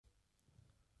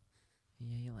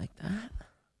Yeah, you like that?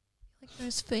 You like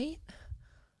those feet?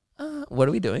 What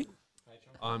are we doing?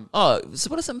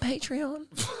 Support us on Patreon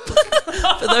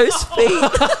for those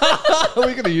feet. Are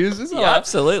we going to use this? Yeah,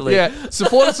 absolutely. Yeah,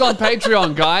 support us on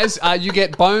Patreon, guys. You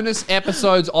get bonus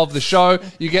episodes of the show.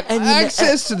 You get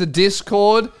access to the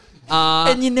Discord.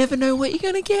 And you never know what you're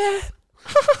going to get.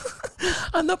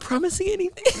 I'm not promising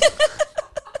anything.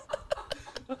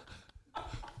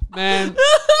 Man,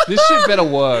 this shit better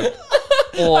work.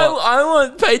 Or I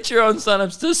want Patreon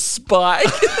signups to spike.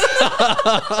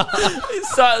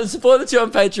 So, support the show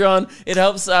on Patreon. It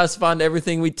helps us fund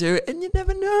everything we do, and you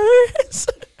never know.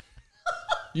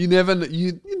 you never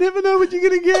know what you're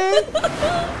gonna get.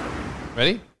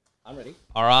 Ready? I'm ready.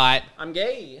 All right. I'm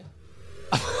gay.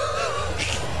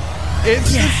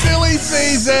 It's the silly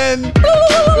season.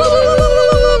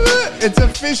 It's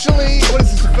officially, what is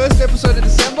this, the first episode of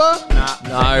December?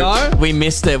 No, we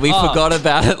missed it. We forgot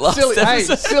about it last Silly, hey,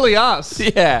 episode. silly us.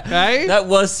 Yeah. Hey? That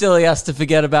was silly us to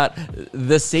forget about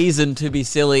the season to be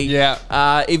silly. Yeah.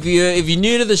 If you're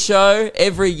new to the show,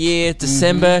 every year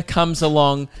December comes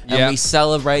along and Yeah. we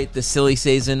celebrate the silly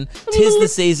season. 'Tis the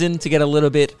season to get a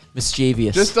little bit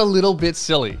mischievous. Just a little bit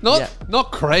silly.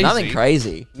 Not crazy. Nothing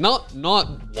crazy. Not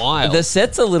wild. The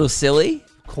set's a little silly.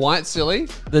 Quite silly.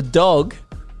 The dog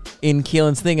in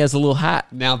Keelan's thing has a little hat.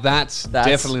 Now that's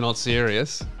definitely not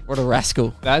serious. What a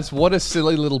rascal. That's what a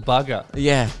silly little bugger.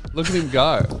 Yeah. Look at him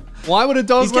go. Why would a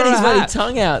dog He's wear got a his bloody hat?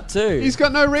 tongue out too. He's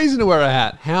got no reason to wear a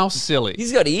hat. How silly.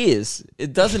 He's got ears.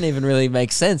 It doesn't even really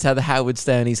make sense how the hat would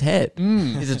stay on his head.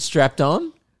 Is it strapped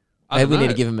on? Maybe we need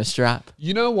to give him a strap.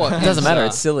 You know what? It doesn't matter.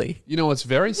 It's silly. You know what's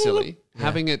very silly?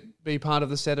 Having it be part of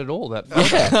the set at all. That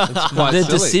Yeah. it's quite The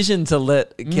silly. decision to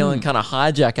let Keelan kind of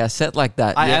hijack our set like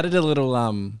that. I Yeah. added a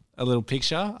little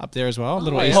picture up there as well. A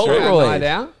little Oh, Easter egg. Polaroid. Night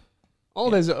out.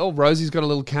 Rosie's got a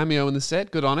little cameo in the set.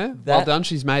 Good on her. Well That- done.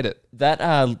 She's made it.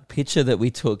 That picture that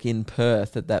we took in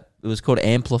Perth, it was called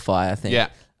Amplify, I think. Yeah.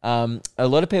 A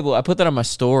lot of people, I put that on my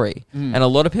story, and a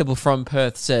lot of people from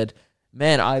Perth said,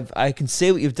 "Man, I can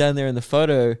see what you've done there in the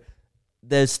photo.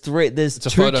 There's two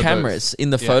photo cameras booth. in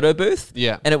the photo booth,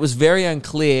 Yeah. and it was very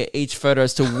unclear each photo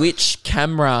as to which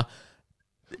camera."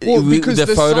 Well, because the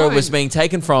the photo sign- was being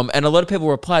taken from, and a lot of people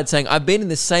replied saying, "I've been in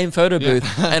the same photo booth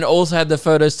and also had the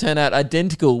photos turn out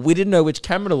identical. We didn't know which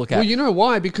camera to look at." Well, you know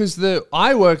why? Because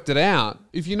I worked it out.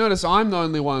 If you notice, I'm the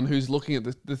only one who's looking at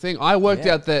the thing. I worked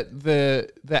out that the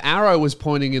arrow was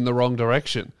pointing in the wrong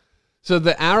direction. So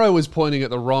the arrow was pointing at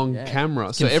the wrong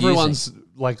camera. So confusing. everyone's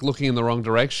like looking in the wrong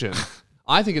direction.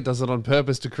 I think it does it on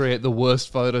purpose to create the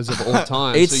worst photos of all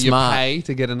time. It's so smart. you pay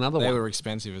to get another They one. were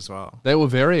expensive as well. They were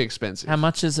very expensive. How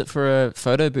much is it for a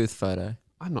photo booth photo?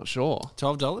 I'm not sure.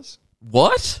 $12?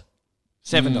 What?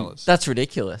 $7. That's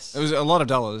ridiculous. It was a lot of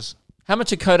dollars. How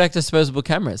much are Kodak disposable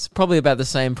cameras? Probably about the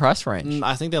same price range.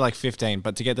 I think they're like 15,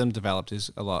 but to get them developed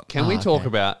is a lot. Can we talk okay.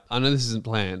 about, I know this isn't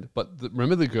planned, but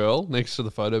remember the girl next to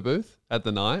the photo booth at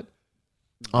the night?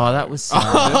 Oh, that was sad.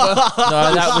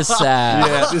 No, that was sad.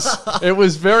 Yeah, it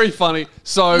was very funny.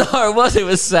 So No, it was. It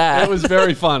was sad. it was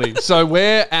very funny. So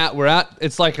we're out.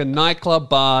 It's like a nightclub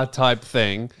bar type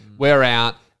thing. We're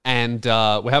out and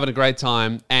we're having a great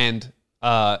time. And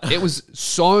it was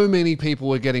so many people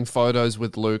were getting photos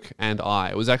with Luke and I.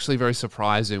 It was actually very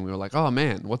surprising. We were like, oh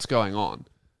man, what's going on?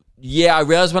 Yeah, I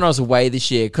realized when I was away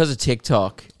this year because of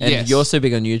TikTok, and Yes. you're so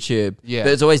big on YouTube. Yeah.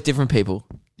 There's always different people.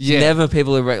 Yeah. Never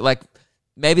people who like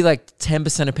maybe like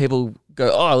 10% of people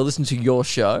go, "Oh, I'll listen to your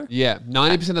show." Yeah,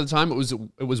 90% of the time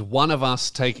it was one of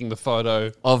us taking the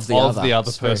photo Of the other. other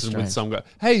It's very person with strange. some guy.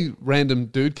 Hey, random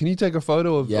dude, can you take a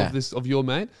photo of Yeah. of your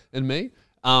mate and me?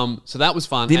 So that was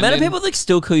fun. The And amount of then- people that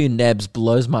still call you Nebs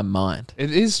blows my mind.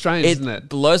 It is strange, isn't it?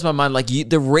 blows my mind. Like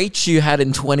the reach you had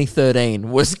in 2013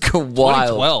 was wild.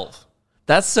 2012.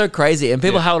 That's so crazy. And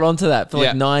people Yeah. held on to that for Yeah.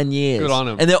 like 9 years. Good on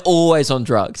 'em. And they're always on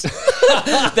drugs.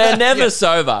 They're never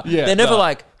sober. Yeah, they're never no.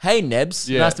 like, "Hey, Nebs,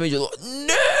 Yeah. nice to meet you."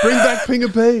 No! Bring back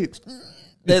Pinger Pete.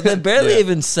 They're barely Yeah.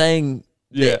 even saying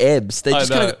their Yeah. ebs. They I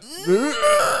just kind know.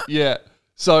 of Yeah.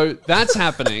 So that's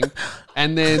happening.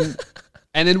 And then,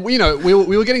 you know, we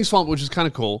were getting swamped, which is kind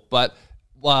of cool. But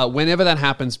whenever that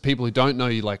happens, people who don't know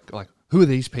you, like who are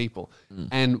these people?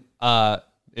 And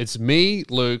it's me,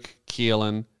 Luke,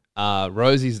 Keelan,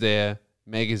 Rosie's there,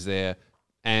 Meg is there,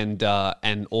 and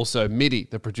also Mitty,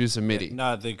 the producer Mitty.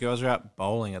 No, the girls are out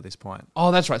bowling at this point.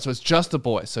 Oh, that's right. So it's just the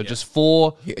boys. So just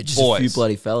four just boys. a few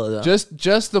bloody fellas.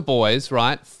 Just the boys,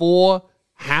 right? Four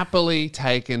happily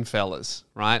taken fellas,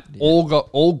 right?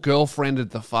 All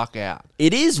girlfriended the fuck out.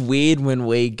 It is weird when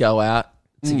we go out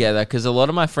together because a lot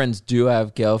of my friends do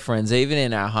have girlfriends, even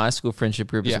in our high school friendship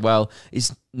group Yeah. as well.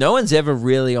 Is no one's ever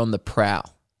really on the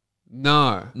prowl.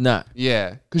 No. No.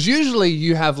 Yeah. Because usually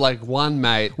you have like one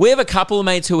mate. We have a couple of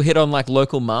mates who hit on like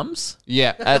local mums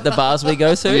Yeah. at the bars we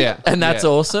go to. Yeah. And that's Yeah.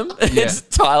 awesome. It's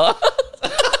Tyler.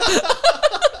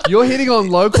 You're hitting on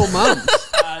local mums.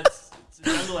 It's a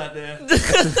jungle out there.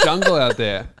 It's a jungle out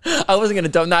there. I wasn't going to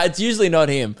dump. No, it's usually not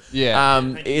him. Yeah.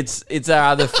 It's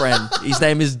our other friend. His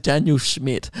name is Daniel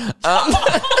Schmidt.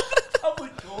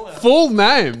 Full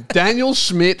name. Daniel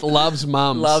Schmidt loves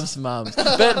mums. Loves mums.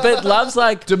 But loves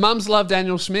like, Do mums love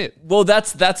Daniel Schmidt? well,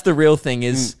 that's the real thing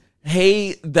is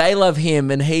they love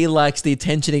him and he likes the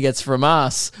attention he gets from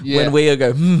us Yeah. when we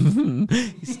go,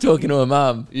 he's talking to a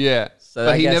mum. Yeah. So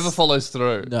but I he guess- never follows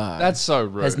through. No. That's so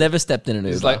rude. Has never stepped in an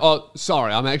Uber. It's like, oh,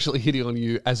 sorry, I'm actually hitting on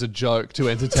you as a joke to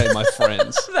entertain my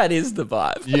friends. that is the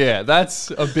vibe. Yeah, that's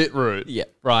a bit rude. Yeah.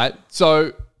 Right?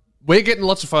 So we're getting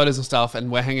lots of photos and stuff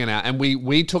and we're hanging out and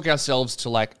we took ourselves to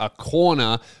like a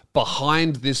corner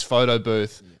behind this photo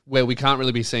booth where we can't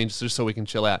really be seen just so we can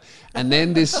chill out. And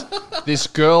then this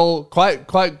girl,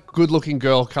 quite good looking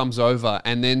girl comes over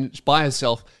and then by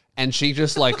herself and she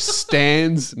just like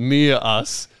stands near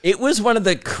us. It was one of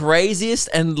the craziest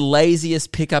and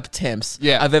laziest pickup attempts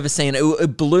I've ever seen.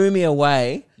 It blew me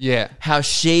away. Yeah. How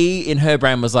she, in her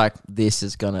brain, was like, this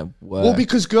is going to work. Well,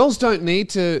 because girls don't need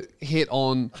to hit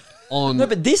on No,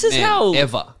 but this is men how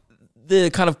ever.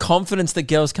 the kind of confidence that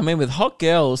girls come in with. Hot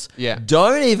girls Yeah.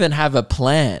 don't even have a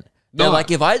plan. They're No. like,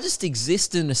 if I just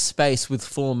exist in a space with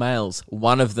 4 males,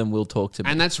 one of them will talk to me.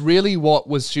 And that's really what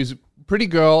was, she was a pretty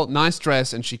girl, nice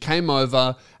dress, and she came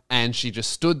over and she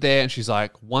just stood there and she's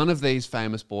like, one of these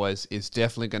famous boys is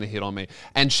definitely going to hit on me.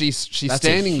 And she's That's a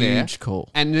standing there. huge call.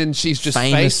 And then she's just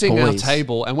Famous facing our boys.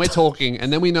 table and we're talking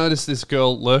and then we notice this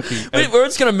girl lurking. Wait, we're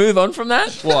just going to move on from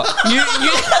that? What? You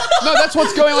No, that's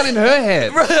what's going on in her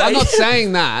head. Right. I'm not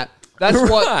saying that. That's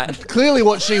Right. clearly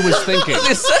what she was thinking.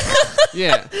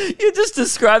 Yeah. You just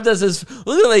described us as,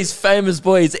 look at these famous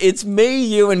boys. It's me,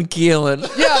 you, and Keelan.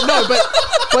 Yeah, no,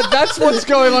 but that's what's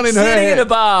going on in her Sitting head. in a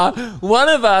bar, one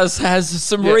of us has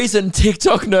some Yeah. recent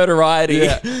TikTok notoriety.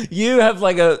 Yeah. You have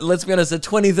like let's be honest, a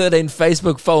 2013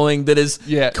 Facebook following that is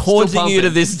Yeah, still haunting you to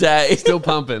pumping. this day. Still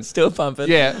pumping. Still pumping.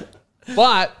 Yeah.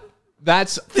 But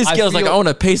that's This I girl's like, feel- I want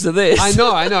a piece of this. I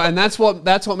know, and that's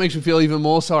what makes me feel even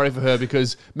more sorry for her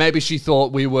because maybe she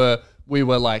thought we were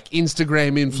like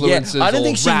Instagram influencers. I don't or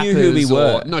think she knew who we rappers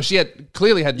were. No, she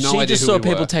clearly had no She idea. just who saw we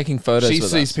people were. taking photos She with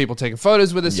sees us. people taking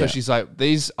photos with us, Yeah. so she's like,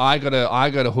 "These, I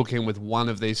gotta hook in with one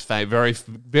of these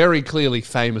very clearly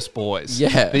famous boys.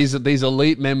 Yeah. these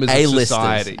elite members of A-listers.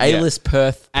 society, A-list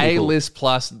Perth people. A-list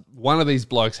plus one of these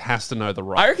blokes has to know the I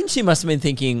right. reckon she must have been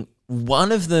thinking,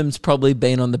 one of them's probably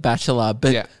been on The Bachelor,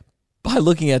 but Yeah. by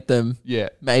looking at them, Yeah,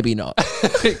 maybe not.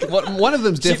 one of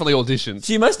them's definitely auditioned.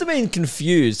 She must have been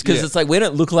confused because Yeah. it's like, we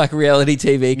don't look like reality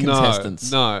TV contestants.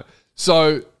 No.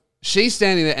 So she's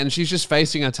standing there and she's just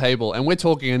facing our table and we're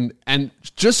talking and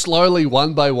just slowly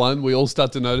one by one we all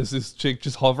start to notice this chick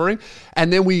just hovering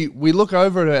and then we look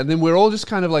over at her and then we're all just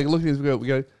kind of like looking at this, we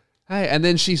go, hey, and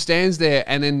then she stands there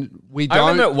and then we I don't.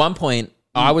 remember at one point,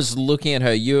 I was looking at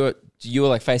her. You were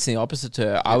like facing opposite to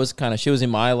her. I was she was in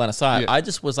my line of sight. Yeah. I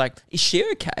just was like, is she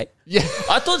okay? Yeah.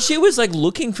 I thought she was like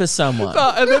looking for someone.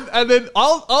 And then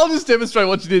I'll just demonstrate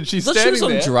what she did. She's I thought she standing was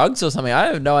on there. drugs or something. I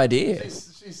have no idea.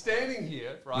 She's standing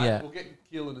here, right? Yeah. We'll get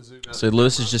Keelan to zoom out. So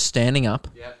Lewis is just standing up.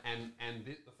 Yeah, and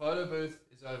the photo booth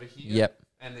is over here. Yep.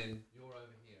 And then you're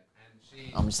over here, and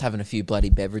she. I'm just having a few bloody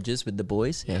beverages with the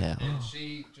boys. Yeah. And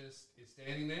she just is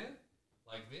standing there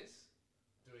like this,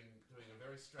 doing a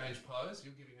very strange pose.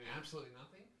 You're giving her absolutely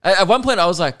nothing. At one point, I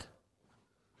was like,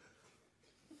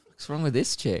 what's wrong with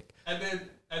this chick? And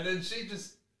then she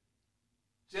just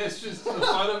gestures to the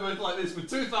photo booth like this with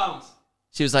 2 thumbs.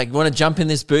 She was like, you want to jump in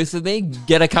this booth with me?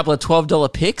 Get a couple of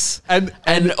 $12 pics? And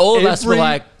all of us were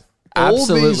like,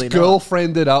 absolutely all these not.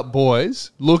 girlfriended up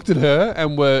boys looked at her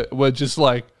and were just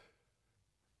like,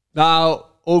 no,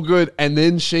 all good. And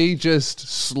then she just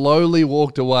slowly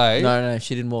walked away. No,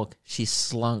 she didn't walk. She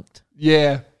slunked.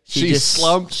 Yeah. She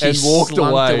slumped and walked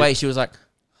away. She was like,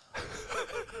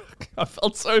 I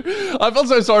felt so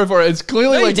sorry for her. It's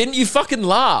clearly no, you like didn't. You fucking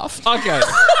laughed. okay.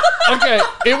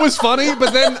 It was funny,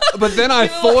 but then I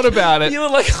thought about it. You were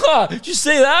like, oh, did you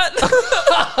see that?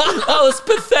 That was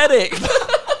pathetic.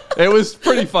 It was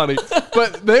pretty funny.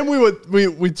 But then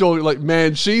we talked like,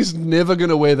 man, she's never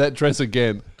gonna wear that dress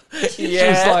again. She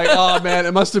was like, oh man,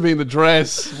 it must have been the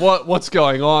dress. What's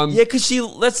going on? Yeah, because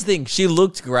that's the thing. She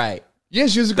looked great. Yeah,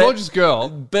 she was a gorgeous girl.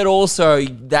 But also,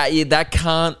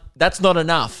 that's not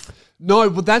enough. No,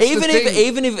 but that's the thing.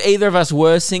 Even if either of us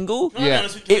were single, Can I be Yeah.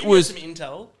 honest with It you? was- Some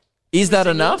intel. is that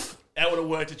Single, enough? That would have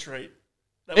worked a treat.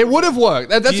 It would have worked.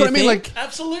 That's you what I mean. think? Like,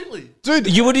 Absolutely. dude,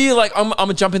 What do you like? I'm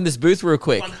gonna jump in this booth real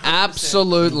quick. 100%.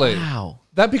 absolutely. Wow.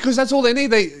 Because that's all they need.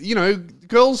 They,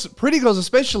 girls, pretty girls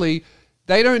especially,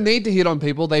 they don't need to hit on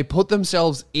people. They put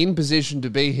themselves in position to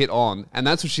be hit on, and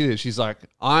that's what she did. She's like,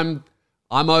 I'm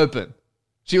open.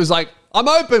 She was like, I'm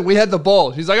open. We had the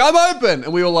ball. She's like, I'm open,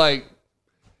 and we were like,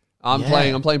 I'm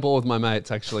playing ball with my mates.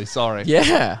 Actually, sorry.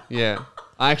 Yeah. Yeah.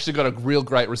 I actually got a real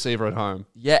great receiver at home.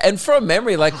 Yeah, and from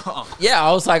memory, like, yeah,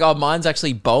 I was like, oh, mine's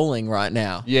actually bowling right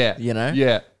now. Yeah.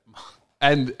 Yeah.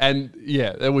 And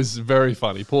yeah, it was very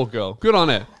funny. Poor girl. Good on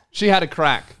her. She had a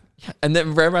crack. And then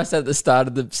remember I said at the start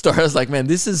of the story, I was like, man,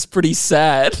 this is pretty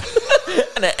sad.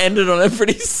 And it ended on a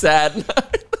pretty sad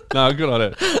note. No, good on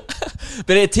her.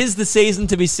 But it is the season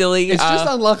to be silly. It's just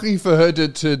unlucky for her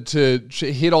to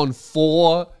hit on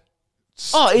 4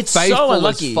 it's faithful so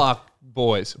unlucky. as fuck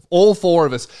boys. All 4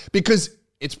 of us. Because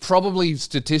it's probably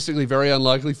statistically very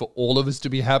unlikely for all of us to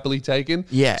be happily taken.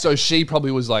 Yeah. So she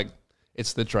probably was like,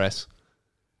 it's the dress.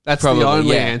 That's Probably, the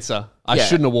only yeah. answer. I Yeah.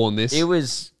 shouldn't have worn this. It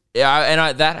was, it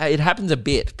happens a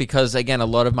bit because again, a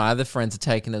lot of my other friends are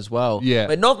taken as well. Yeah.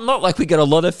 But not like we get a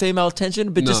lot of female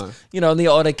attention, but just, No. on the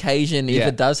odd occasion, if Yeah.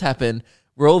 it does happen,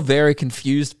 we're all very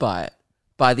confused by it,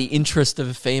 by the interest of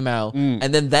a female.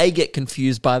 And then they get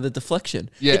confused by the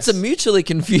deflection. Yes. It's a mutually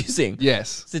confusing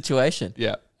Yes. situation.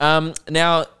 Yeah.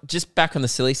 Now, just back on the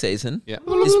silly season. Yeah.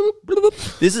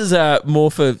 This is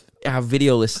more for our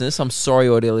video listeners. I'm sorry,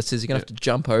 audio listeners. You're going to have to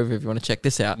jump over if you want to check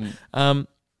this out. How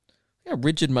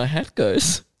rigid my hat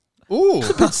goes. Ooh.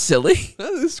 It's a bit silly.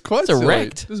 That is quite It's silly.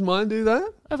 erect. Does mine do that?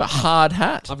 I have a hard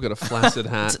hat. I've got a flaccid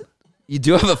hat. You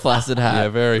do have a flaccid hat. Yeah,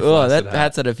 very Oh, flaccid that hat.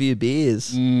 hat's had a few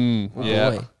beers. Oh,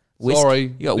 yeah. boy.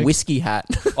 Sorry. You got a whiskey hat.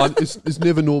 It's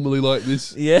never normally like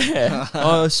this. Yeah.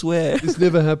 Oh, I swear. This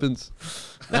never happens.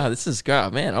 No, this is great.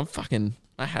 Oh, man,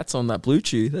 my hat's on that Blue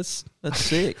Chew. That's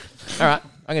sick. All right.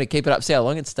 I'm going to keep it up, see how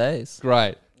long it stays.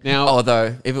 Great. Now,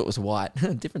 Although, if it was white,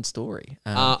 different story.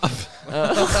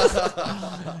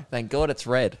 Thank God it's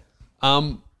red.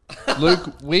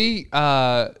 Luke, we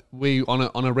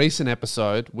on a recent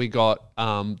episode we got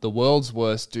the world's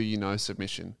worst Do You Know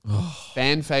submission.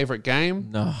 Fan favorite game.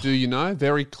 No. Do you know?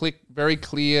 Very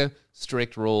clear,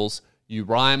 strict rules. You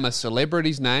rhyme a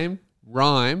celebrity's name,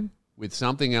 rhyme with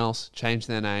something else, change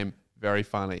their name. Very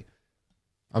funny.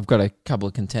 I've got a couple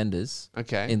of contenders.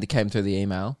 Okay. That came through the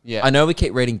email. Yeah. I know we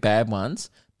keep reading bad ones,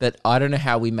 but I don't know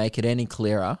how we make it any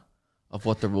clearer of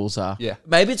what the rules are. Yeah.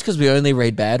 Maybe it's because we only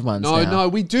read bad ones now. No,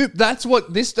 we do. That's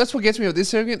what gets me with this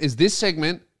segment. This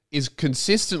segment is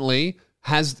consistently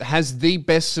has the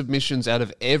best submissions out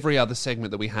of every other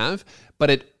segment that we have, but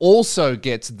it also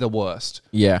gets the worst.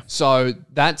 Yeah. So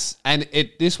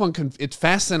it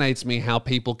fascinates me how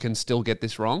people can still get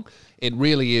this wrong. It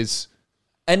really is.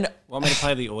 And Want me to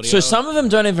play the audio? so some of them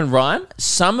don't even rhyme.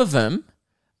 Some of them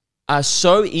are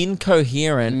so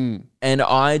incoherent and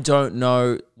I don't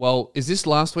know. Well, is this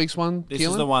last week's one? This Keelan?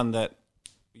 is the one that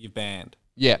you've banned.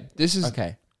 Yeah, this is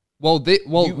Okay. Well,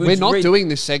 we're not doing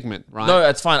this segment, right? No,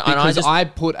 that's fine. And Because I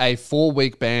put a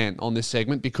 4-week ban on this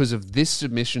segment because of this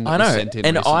submission that I know. was sent in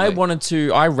And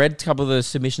recently. I read a couple of the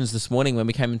submissions this morning when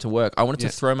we came into work. I wanted to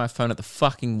throw my phone at the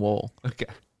fucking wall. Okay.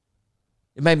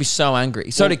 It made me so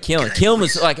angry. So did Keelan. Keelan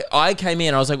was like, I came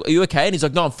in, I was like, are you okay? And he's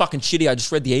like, no, I'm fucking shitty. I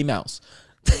just read the emails.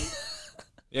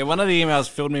 Yeah, one of the emails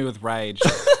filled me with rage.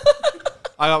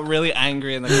 I got really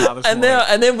angry in the car this morning.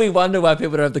 And then we wonder why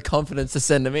people don't have the confidence to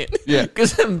send them in. Yeah.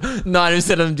 Because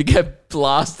 90% of them to get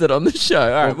blasted on the show.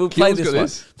 All right, we'll play Keelan's this got one.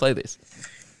 this. Play this.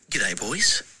 G'day,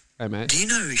 boys. Hey, mate. Do you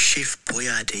know Chef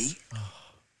Boyardee?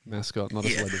 Mascot, not a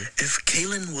celebrity. If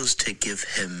Keelan was to give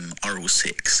him oral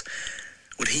sex,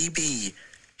 would he be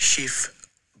Chef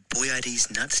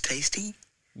Boyardee's nuts tasty?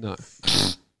 No.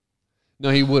 No,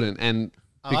 he wouldn't. And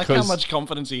I like because how much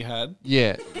confidence he had.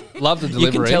 yeah, love the You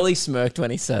delivery. can tell he smirked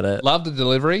when he said it. Love the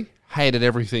delivery. Hated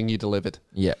everything you delivered.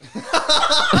 Yeah.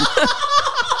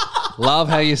 Love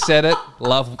how you said it.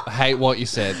 Hate what you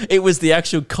said. It was the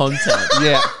actual content.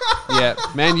 Yeah, yeah,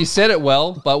 man, you said it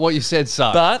well, but what you said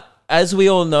sucked. But as we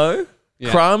all know, Yeah.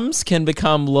 crumbs can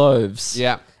become loaves.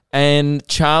 Yeah. And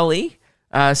Charlie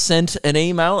sent an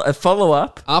email, a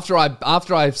follow-up. After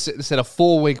I set a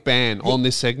 4-week ban on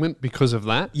this segment because of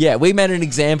that. Yeah, we made an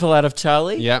example out of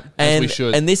Charlie. Yeah, as we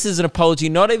should. And this is an apology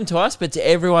not even to us, but to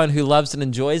everyone who loves and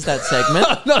enjoys that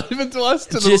segment. Not even to us,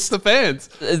 to Just- the fans.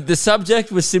 The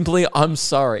subject was simply, I'm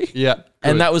sorry. Yeah.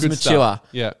 And good, that was good mature. stuff.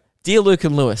 Yeah. Dear Luke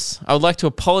and Lewis, I would like to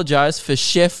apologize for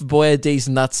Chef Boyardee's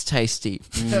nuts tasty.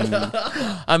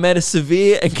 I made a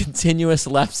severe and continuous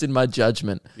lapse in my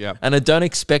judgment. Yeah. And I don't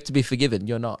expect to be forgiven.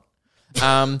 You're not.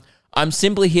 I'm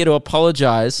simply here to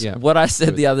apologize. Yeah. What I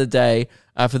said the other day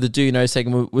for the Do You Know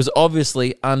segment was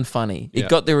obviously unfunny. It Yeah.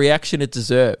 got the reaction it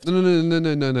deserved.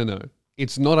 No.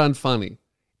 It's not unfunny.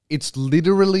 It's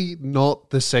literally not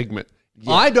the segment.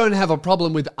 I don't have a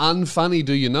problem with unfunny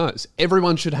Do You Knows.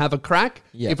 Everyone should have a crack.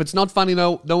 Yeah. If it's not funny,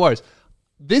 no worries.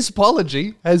 This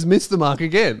apology has missed the mark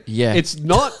again. Yeah. It's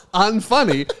not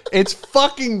unfunny. It's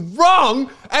fucking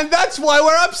wrong, and that's why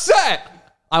we're upset.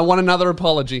 I want another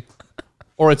apology.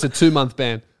 Or it's a 2-month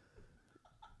ban.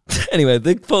 Anyway,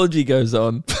 the apology goes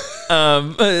on.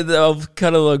 I'll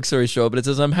cut a long story short, but it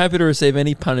says, I'm happy to receive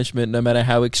any punishment, no matter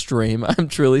how extreme. I'm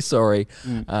truly sorry.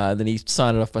 Then he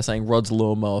signed it off by saying Rod's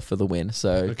lawnmower for the win.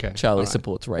 So Okay, Charlie all right.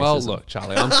 supports racism. Well, look,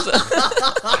 Charlie,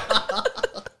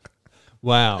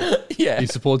 wow. Yeah. He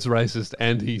supports racist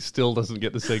and he still doesn't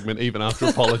get the segment even after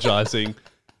apologizing.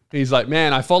 He's like,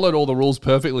 man, I followed all the rules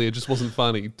perfectly. It just wasn't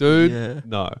funny. Dude, Yeah.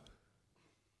 no.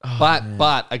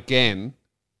 But again,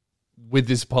 with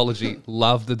this apology,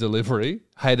 loved the delivery,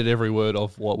 hated every word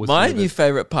of what was My delivered. new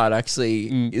favorite part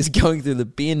actually is going through the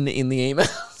bin in the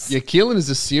emails. Yeah, Keelan is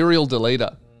a serial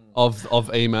deleter of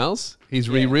emails. He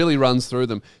really runs through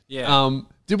them. Yeah.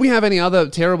 Did we have any other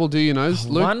terrible Do You Knows,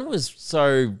 Luke? One was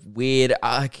so weird.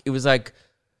 It was like,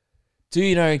 do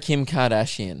you know Kim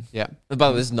Kardashian? Yeah. By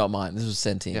the way, this is not mine. This was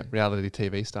sent in. Yeah, reality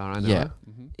TV star, I know. Yeah. her.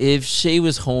 If she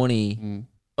was horny.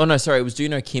 Oh, no, sorry. It was, do you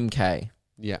know Kim K?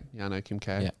 Yeah, I know Kim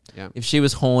K. Yeah. Yeah. If she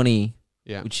was horny,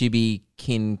 Yeah. would she be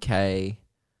Kin K?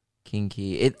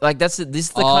 Kinky? This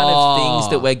is the kind of things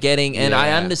that we're getting. And I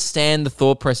yeah. understand the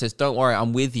thought process. Don't worry.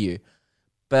 I'm with you.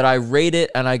 But I read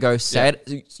it and I go, say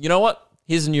it. You know what?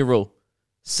 Here's a new rule.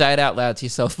 Say it out loud to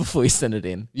yourself before you send it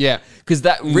in. Yeah. Because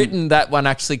that one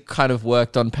actually kind of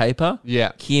worked on paper.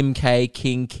 Yeah. Kim K,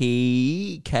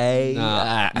 Kinky K.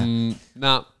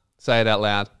 Nah. Say it out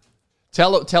loud.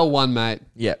 Tell one mate.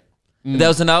 Yeah. There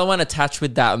was another one attached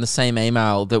with that on the same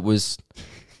email that was,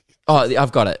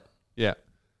 I've got it. Yeah.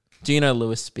 Do you know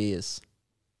Lewis Spears?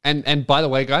 And by the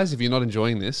way, guys, if you're not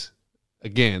enjoying this,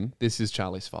 again, this is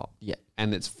Charlie's fault. Yeah.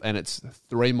 And it's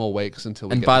 3 more weeks until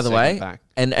we And get by the the segment way, back.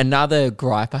 and another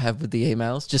gripe I have with the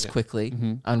emails, just quickly,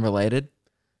 unrelated.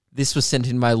 This was sent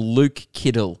in by Luke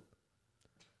Kiddle.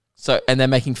 And they're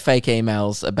making fake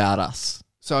emails about us.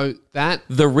 So that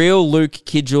The real Luke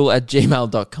Kidgel at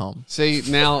gmail.com. see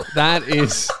now that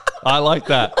is I like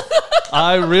that.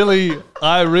 I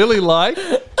really like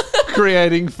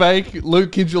creating fake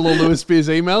Luke Kidgel or Lewis Spears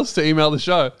emails to email the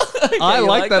show. I you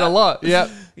like like that a that? lot. Yeah.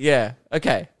 Yeah.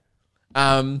 Okay.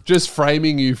 Just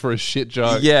framing you for a shit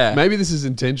joke. Yeah. Maybe this is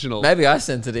intentional. Maybe I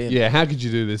sent it in. Yeah, how could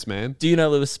you do this, man? Do you know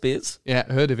Lewis Spears? Yeah,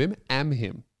 heard of him? Am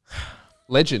him.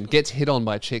 Legend. Gets hit on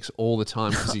by chicks all the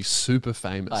time because he's super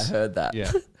famous. I heard that.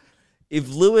 Yeah. If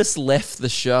Lewis left the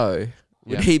show,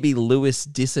 would Yeah. he be Lewis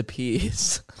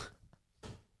Disappears?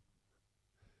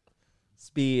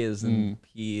 Spears and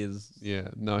Piers. Yeah.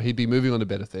 No, he'd be moving on to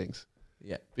better things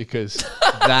Yeah. because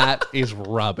that is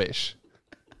rubbish.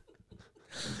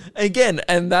 Again,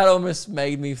 and that almost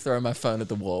made me throw my phone at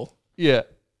the wall. Yeah.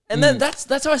 And then that's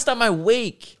how I start my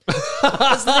week.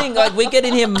 That's the thing. Like we get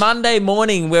in here Monday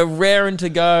morning, we're raring to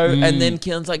go, and then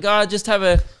Keelan's like,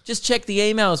 just check the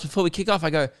emails before we kick off. I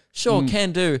go, sure,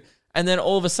 can do. And then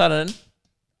all of a sudden,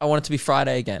 I want it to be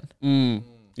Friday again.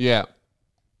 Yeah.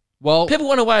 Well, People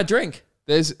want to buy a drink.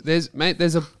 there's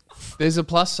a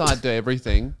plus side to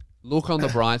everything. Look on the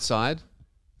bright side.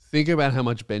 Think about how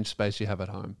much bench space you have at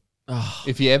home.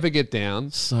 If you ever get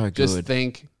down, So just good.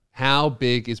 think, how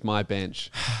big is my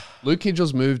bench? Luke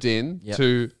Kidgel's moved in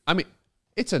to, I mean,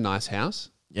 it's a nice house.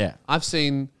 Yeah. I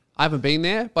haven't been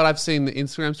there, but I've seen the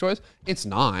Instagram stories. It's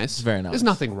nice. It's very nice. There's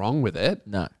nothing wrong with it.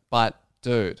 No. But,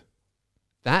 dude,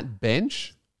 that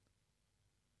bench,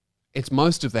 it's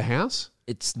most of the house.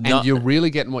 It's And not you're really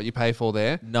getting what you pay for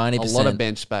there. 90%. A lot of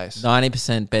bench space.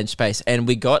 90% bench space. And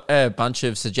we got a bunch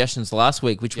of suggestions last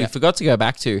week, which we forgot to go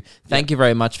back to. Thank you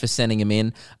very much for sending them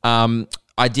in.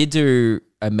 I did do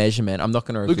a measurement. I'm not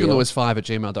going to reveal.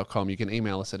 LukeandLewis5@gmail.com. You can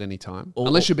email us at any time.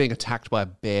 Unless you're being attacked by a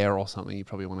bear or something, you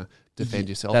probably want to defend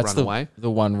yourself, That's run away.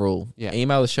 the one rule. Yeah.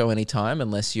 Email the show anytime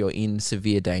unless you're in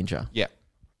severe danger. Yeah.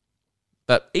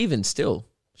 But even still,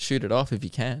 shoot it off if you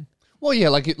can. Well, yeah,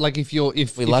 like if you're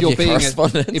love your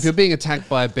correspondence. if you're being attacked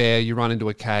by a bear, you run into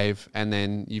a cave, and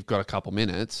then you've got a couple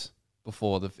minutes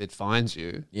before it finds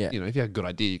you. Yeah. You know, if you have a good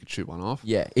idea, you could shoot one off.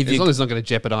 Yeah. As long as it's not going to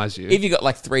jeopardize you. If you got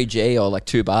like 3G or like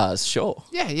 2 bars, sure.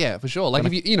 Yeah, for sure. Like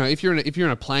if you're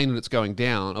in a plane and it's going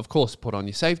down, of course, put on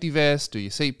your safety vest, do your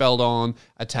seatbelt on,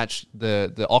 attach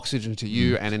the oxygen to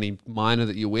you and any miner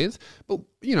that you're with. But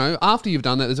after you've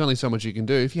done that, there's only so much you can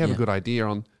do. If you have a good idea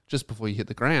on just before you hit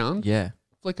the ground, Yeah.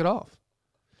 flick it off.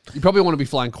 You probably want to be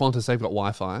flying Qantas. They've got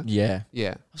Wi-Fi. Yeah.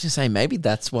 Yeah. I was just saying, maybe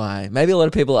that's why. Maybe a lot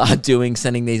of people are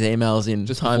sending these emails in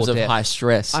Just times before of death. high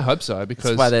stress. I hope so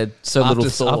because That's why they're so little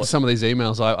thought. After some of these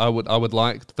emails, I would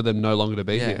like for them no longer to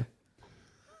be here.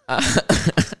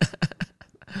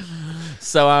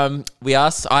 So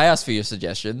I asked for your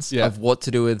suggestions Yeah. of what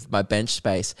to do with my bench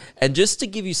space, and just to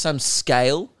give you some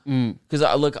scale, because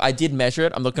I did measure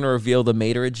it. I'm not going to reveal the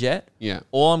meterage yet. Yeah.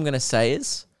 All I'm going to say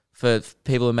is, for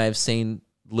people who may have seen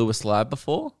Lewis live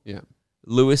before, Yeah.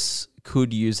 Lewis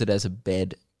could use it as a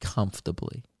bed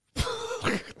comfortably.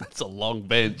 That's a long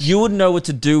bench. You wouldn't know what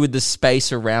to do with the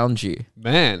space around you.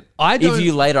 Man, I don't. If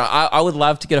you later, I would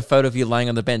love to get a photo of you laying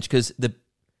on the bench because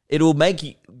it will make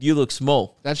you look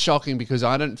small. That's shocking because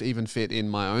I don't even fit in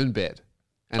my own bed.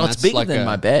 And It's bigger than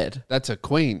my bed. That's a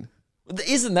queen.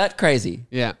 Isn't that crazy?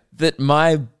 Yeah. That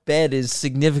my bed is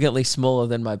significantly smaller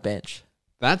than my bench.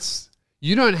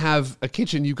 You don't have a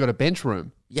kitchen, you've got a bench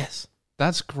room. Yes.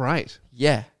 That's great.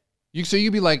 Yeah. So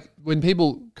you'd be like, when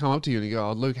people come up to you and you go,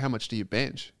 "Oh, Luke, how much do you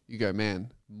bench?" You go,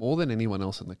 "Man, more than anyone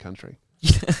else in the country."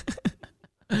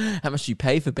 How much do you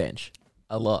pay for bench?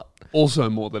 A lot. Also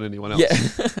more than anyone else.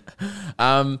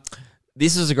 Yeah.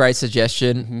 This is a great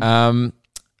suggestion.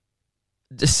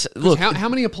 Just look. How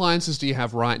many appliances do you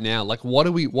have right now? Like,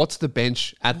 what's the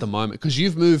bench at the moment? Because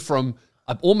you've moved from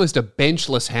almost a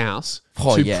benchless house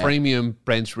to premium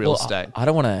bench real estate. I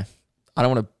don't want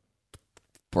to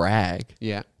brag.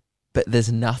 Yeah. But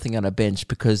there's nothing on a bench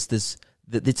because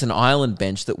it's an island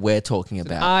bench that we're talking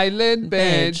about. Island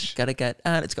bench. Gotta get,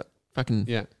 and it's got fucking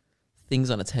things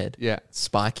on its head. Yeah.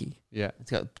 Spiky. Yeah.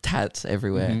 It's got tats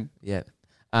everywhere. Yeah.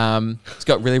 It's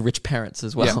got really rich parents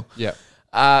as well. Yeah.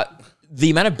 The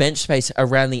amount of bench space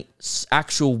around the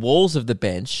actual walls of the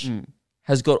bench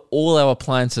has got all our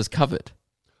appliances covered.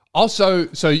 Also,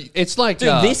 so it's like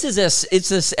Dude, this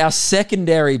is our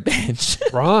secondary bench.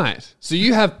 Right. So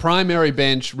you have primary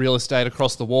bench real estate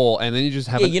across the wall, and then you just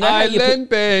have an island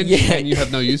bench, and you have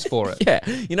no use for it. Yeah.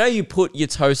 You know, you put your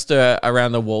toaster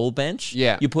around the wall bench.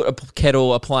 Yeah. You put a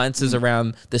kettle, appliances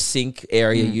around the sink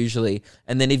area usually.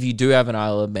 And then if you do have an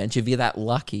island bench, if you're that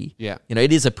lucky, you know,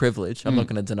 it is a privilege. I'm not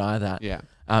going to deny that. Yeah.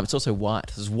 It's also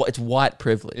white. It's white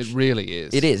privilege. It really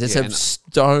is. It is. It's a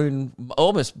stone,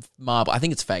 almost marble. I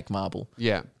think it's fake marble.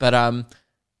 Yeah. But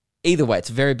either way, it's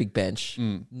a very big bench.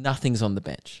 Nothing's on the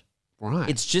bench. Right.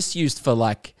 It's just used for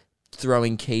like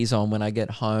throwing keys on when I get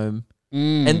home.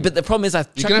 But the problem is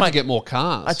You're gonna have to get more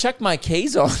cars. I chuck my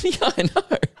keys on. Yeah, I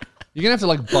know. You're gonna have to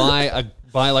like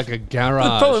buy like a garage.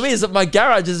 The problem is that my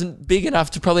garage isn't big enough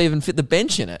to probably even fit the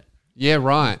bench in it. Yeah,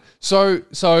 right. So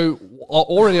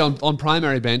already on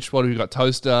primary bench, what have we got?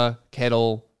 Toaster,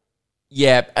 kettle.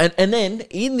 Yeah, and then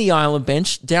in the island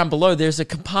bench down below, there's a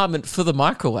compartment for the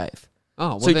microwave.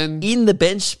 Oh, well So then in the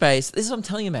bench space, this is what I'm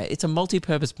telling you, mate. It's a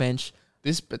multi-purpose bench.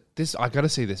 this I got to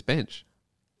see this bench.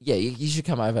 Yeah, you should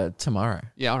come over tomorrow.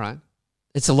 Yeah, all right.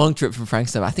 It's a long trip from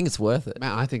Frankston. I think it's worth it.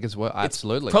 Man, I think it's worth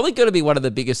absolutely. Probably going to be one of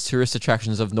the biggest tourist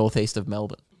attractions of northeast of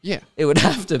Melbourne. Yeah. It would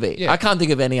have to be. Yeah. I can't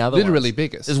think of any other Literally ones.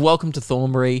 biggest. There's Welcome to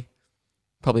Thornbury.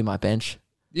 Probably my bench.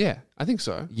 Yeah, I think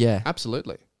so. Yeah.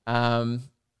 Absolutely. Um,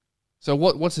 So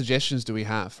what suggestions do we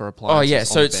have for appliances? Oh yeah, on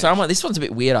so the bench? this one's a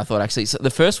bit weird. I thought actually. So the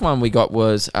first one we got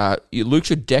was Luke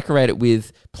should decorate it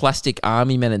with plastic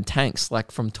army men and tanks, like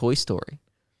from Toy Story.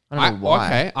 I don't know why.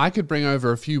 Okay, I could bring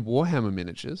over a few Warhammer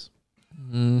miniatures.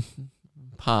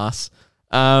 Pass.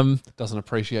 Doesn't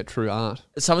appreciate true art.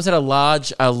 Someone said a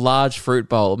large fruit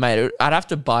bowl, mate. I'd have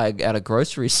to buy at a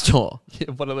grocery store.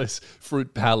 Yeah, one of those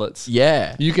fruit pallets.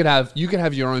 Yeah. You could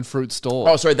have your own fruit store.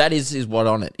 Oh, sorry. That is what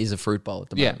on it is a fruit bowl at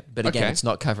the Yeah, moment. But again, okay. it's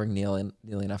not covering nearly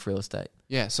enough real estate.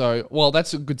 Yeah, so well,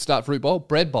 that's a good start. Fruit bowl,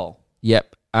 bread bowl.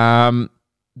 Yep.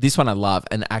 This one I love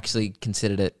and actually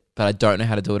considered it, but I don't know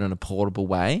how to do it in a portable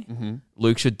way. Mm-hmm.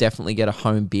 Luke should definitely get a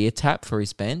home beer tap for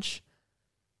his bench.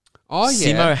 Oh yeah.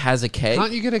 Simo has a keg.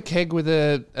 Can't you get a keg with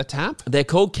a tap? They're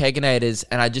called keginators,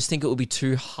 and I just think it would be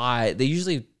too high. They're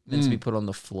usually meant to be put on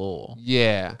the floor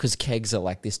Yeah. because kegs are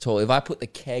like this tall. If I put the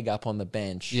keg up on the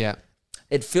bench, Yeah.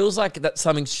 it feels like that's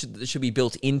something that should be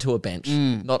built into a bench,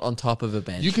 not on top of a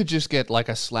bench. You could just get like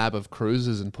a slab of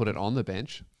cruisers and put it on the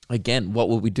bench. Again, what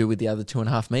would we do with the other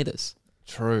 2.5 meters?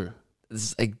 True.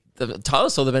 This is Tyler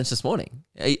saw the bench this morning.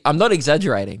 I'm not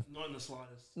exaggerating. Not in the slightest.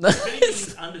 If anything,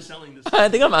 he's underselling this. I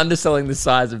think I'm underselling the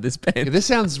size of this Yeah, bench. this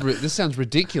sounds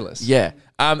ridiculous. Yeah.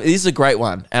 This is a great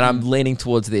one, and I'm leaning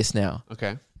towards this now.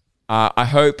 Okay. I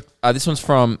hope this one's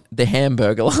from the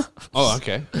Hamburglar. Oh,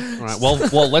 okay. All right.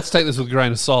 Well, let's take this with a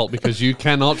grain of salt because you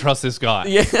cannot trust this guy.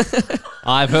 Yeah.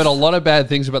 I've heard a lot of bad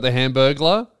things about the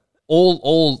Hamburglar.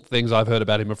 all things I've heard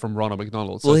about him are from Ronald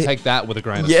McDonald. So Well, take that with a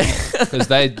grain of Yeah. salt. Because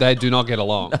they do not get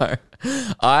along. So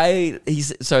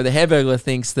the Hamburglar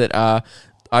thinks that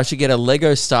I should get a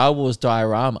Lego Star Wars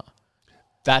diorama.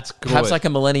 That's good. Perhaps like a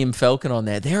Millennium Falcon on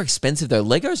there. They're expensive though.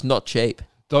 Lego's not cheap.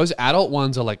 Those adult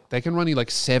ones are like, they can run you like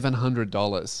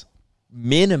 $700.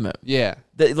 Minimum. Yeah.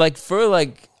 Like for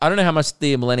like, I don't know how much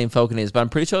the Millennium Falcon is, but I'm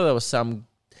pretty sure there was some.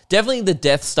 Definitely the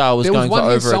Death Star was There was going for one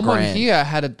here, over someone $1,000. here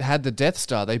had the Death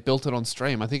Star. They built it on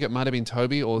stream. I think it might have been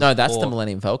Toby or... No, that's or, the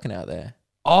Millennium Falcon out there.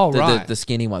 Oh, The, right. the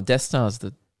skinny one. Death Star's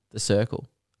the circle.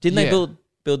 Didn't they Yeah.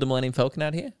 build the Millennium Falcon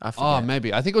out here? I forget. Oh,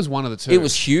 maybe. I think it was one of the two. It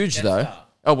was huge though. Star.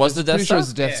 Oh, was the Death Pretty sure Star? it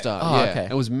was the Death Star. Oh, yeah. okay.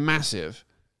 It was massive.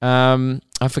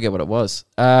 I forget what it was.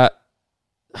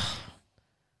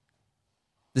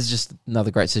 This is just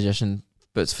another great suggestion,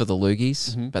 but it's for the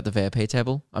loogies about the VIP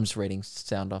table. I'm just reading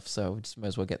sound off, so we just may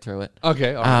as well get through it.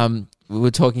 Okay. All right. We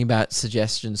were talking about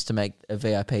suggestions to make a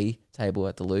VIP table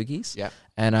at the loogies. Yeah.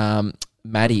 And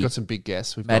Maddie, We've got some big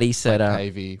guests. We've Maddie got said, Blake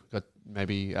Pavey. We've got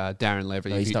maybe Darren Levy.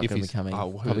 No, he's if not if gonna be coming.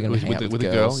 Oh, Probably gonna hang out with the the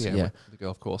girl. girls, Yeah, yeah. with the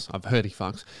girl, of course. I've heard he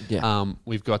fucks. Yeah.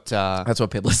 We've got that's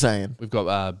what people are saying. we've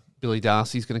got Billy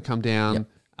Darcy's going to come down.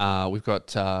 We've got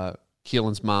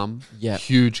Keelan's mum. Yeah.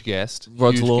 Huge guest.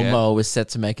 Rod's Huge Lawnmower was set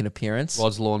to make an appearance.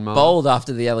 Rod's lawnmower. Bold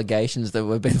after the allegations that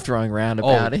we've been throwing around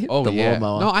about it. Oh the yeah.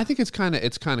 lawnmower. No, I think it's kind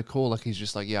of cool. Like he's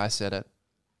just like, yeah, I said it.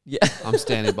 Yeah. I'm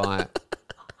standing by it.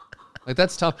 Like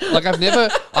that's tough. Like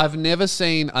I've never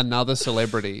seen another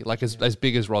celebrity like as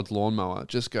big as Rod's lawnmower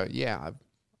just go, yeah,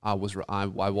 I was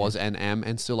and am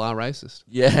and still are racist.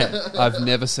 Yeah. I've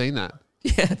never seen that.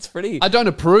 Yeah, it's pretty. I don't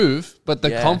approve, but the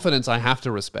Yeah. confidence I have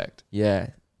to respect. Yeah.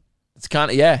 It's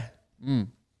kind of, yeah.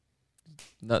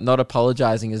 Not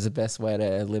apologizing is the best way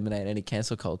to eliminate any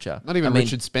cancel culture. Not even I mean,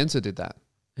 Richard Spencer did that.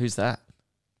 Who's that?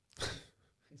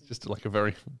 He's just like a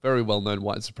very, very well-known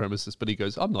white supremacist, but he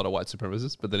goes, I'm not a white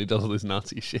supremacist, but then he does all this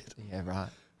Nazi shit. Yeah, right.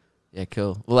 Yeah,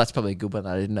 cool. Well, that's probably a good one.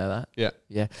 I didn't know that. Yeah.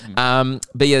 Yeah.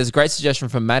 But yeah, there's a great suggestion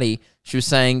from Maddie. She was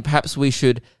saying perhaps we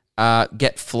should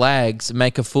get flags,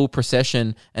 make a full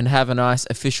procession, and have a nice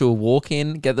official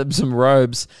walk-in, get them some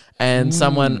robes, and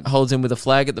someone holds in with a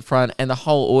flag at the front, and the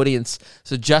whole audience.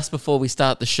 So just before we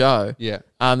start the show, Yeah.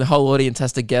 the whole audience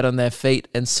has to get on their feet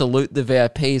and salute the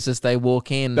VIPs as they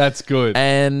walk in. That's good.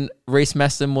 And Reese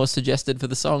Maston was suggested for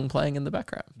the song playing in the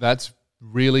background. That's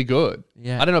really good.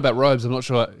 Yeah. I don't know about robes. I'm not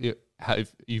sure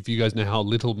if you guys know how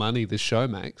little money this show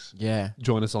makes. Yeah.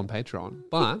 Join us on Patreon.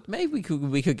 But Maybe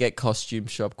we could get costume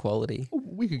shop quality.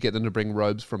 we could get them to bring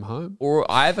robes from home. Or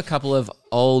I have a couple of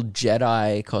old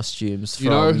Jedi costumes from You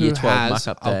know who Year 12 has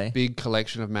Muck-Up a Day. big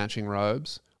collection of matching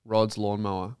robes? Rod's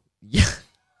lawnmower. Yeah.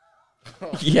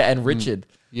 Yeah, and Richard.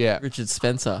 Yeah. Richard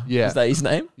Spencer. Yeah. Is that his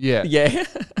name? Yeah. Yeah.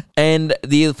 And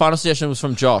the final suggestion was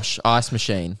from Josh, Ice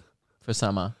Machine for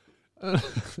summer.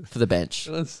 For the bench.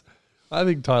 I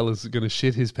think Tyler's going to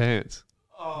shit his pants.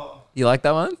 You like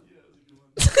that one?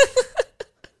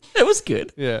 It was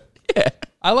good. Yeah. Yeah.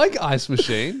 I like Ice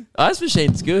Machine. Ice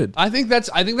Machine's good. I think that's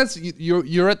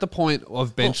you're at the point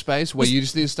of bench space where you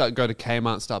just need to go to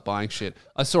Kmart and start buying shit.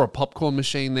 I saw a popcorn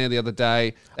machine there the other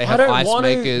day. They have ice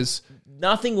makers.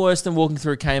 Nothing worse than walking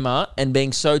through Kmart and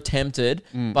being so tempted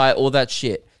by all that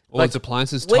shit. All those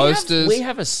appliances, we toasters, we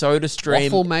have a soda stream.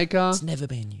 waffle maker. It's never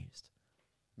been used.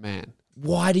 Man,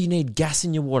 Why do you need gas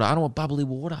in your water? I don't want bubbly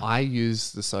water. I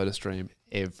use the soda stream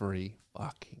every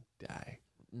fucking day.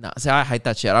 No, see, I hate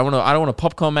that shit. I don't want a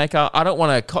popcorn maker. I don't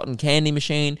want a cotton candy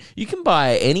machine. You can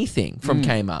buy anything from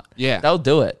Kmart. Yeah. They'll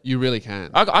do it. You really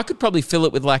can. I could probably fill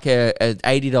it with like a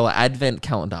 $80 advent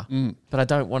calendar, but I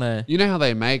don't want to. You know how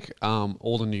they make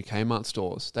all the new Kmart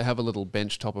stores? They have a little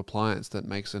benchtop appliance that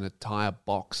makes an entire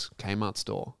box Kmart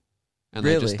store. And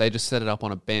Really? they just set it up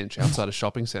on a bench outside a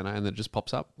shopping center and it just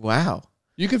pops up. Wow.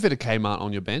 You can fit a Kmart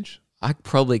on your bench. I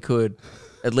probably could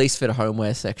at least fit a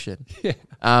homeware section.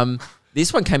 Yeah.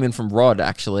 This one came in from Rod,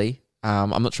 actually.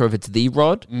 I'm not sure if it's the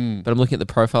Rod, but I'm looking at the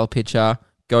profile picture.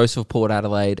 Goes for Port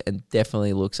Adelaide and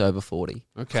definitely looks over 40.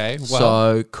 Okay. Well,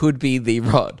 So could be the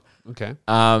Rod. okay.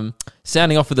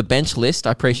 Sounding off with a bench list.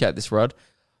 I appreciate this, Rod.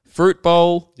 Fruit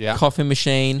bowl, Yeah. coffee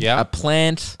machine, Yeah. a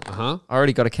plant. Uh-huh. I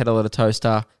already got a kettle and a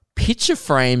toaster. Picture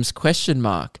frames, question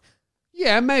mark.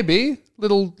 Yeah, maybe.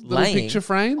 Little Laying. picture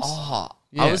frames. Oh,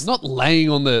 yeah. I was not laying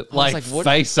on the like, what-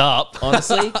 face up.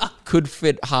 honestly could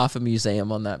fit half a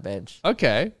museum on that bench.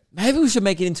 Okay. Maybe we should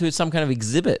make it into some kind of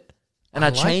exhibit. And I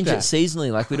like change that. it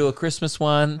seasonally. Like we do a Christmas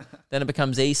one, then it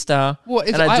becomes Easter. Well,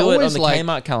 it's- and I I do it on always the like-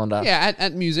 Kmart calendar. Yeah,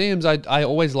 at museums, I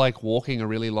always like walking a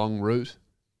really long route,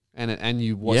 and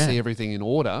you Yeah. see everything in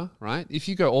order, right? If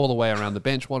you go all the way around the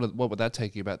bench, what would that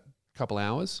take you? About couple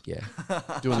hours Yeah.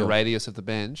 doing the radius of the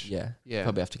bench. Yeah. Yeah.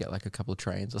 Probably have to get like a couple of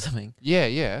trains or something.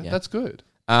 Yeah. That's good.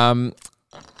 Um,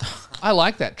 I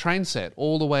like that train set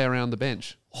all the way around the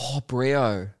bench. oh,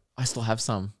 Brio. I still have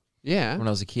some Yeah, when I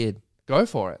was a kid. go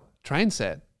for it. Train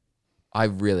set. I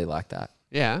really like that.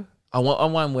 Yeah, I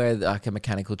want one where like a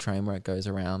mechanical train where it goes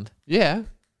around. yeah.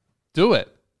 Do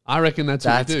it. I reckon that's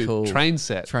what That's you do. cool. Train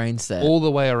set. Train set. All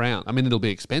the way around. I mean, it'll be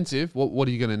expensive. What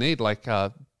are you going to need? Like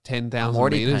 10,000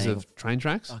 already meters paying of train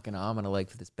tracks? Fucking arm and a leg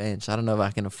for this bench. I don't know if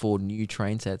I can afford new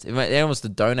train sets. If anyone wants to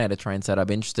donate a train set, I'd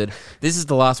be interested. This is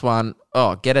the last one.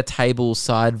 Oh, get a table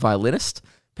side violinist.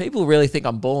 People really think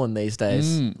I'm balling these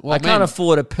days. well, I can't man.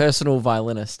 afford a personal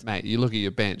violinist. Mate, you look at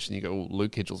your bench and you go, oh,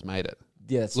 Luke Kitchell's made it.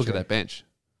 Yeah, that's Look true. at that bench.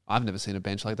 I've never seen a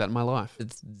bench like that in my life.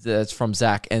 It's from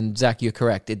Zach. And Zach, you're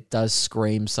correct. It does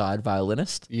scream side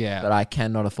violinist. Yeah. But I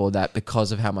cannot afford that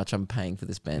because of how much I'm paying for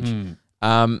this bench.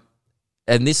 Hmm.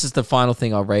 And this is the final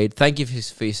thing I'll read. Thank you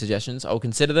for your suggestions. I'll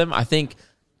consider them. I think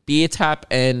Beer Tap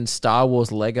and Star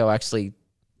Wars Lego actually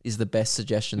is the best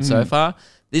suggestion Hmm. so far.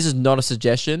 This is not a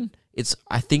suggestion.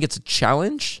 I think it's a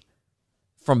challenge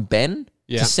from Ben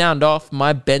Yeah. to sound off.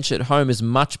 My bench at home is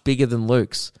much bigger than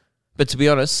Luke's. But to be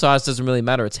honest, size doesn't really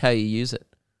matter. It's how you use it.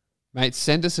 Mate,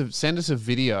 send us a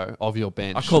video of your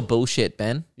bench. I call bullshit,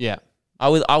 Ben. Yeah. I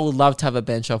would love to have a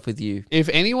bench off with you, If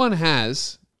anyone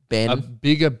has Ben. a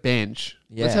bigger bench,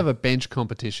 Yeah. let's have a bench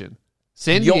competition.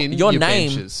 Send your in your your name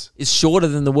benches. is shorter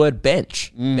than the word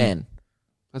bench, Ben.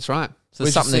 That's right. So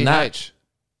Where's something in your that. CH?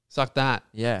 Suck that.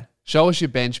 Yeah. Show us your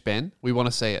bench, Ben. We want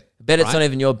to see it. Bet it's Right? not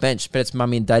even your bench. Bet it's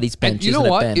mummy and daddy's bench. And you know isn't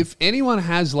it, what? Ben? If anyone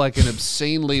has like an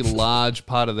obscenely large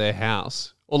part of their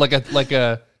house, or like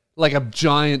a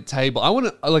giant table, I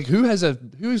want to like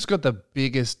who's got the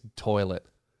biggest toilet?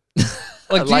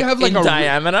 Like, do you have like in a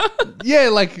diameter? yeah?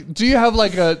 Like, do you have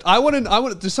like a? I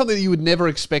want do something that you would never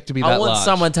expect to be that I want large.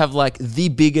 someone to have like the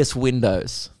biggest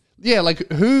windows. Yeah,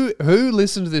 like who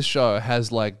listened to this show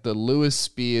has like the Lewis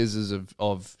Spears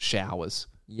of showers.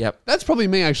 Yep. That's probably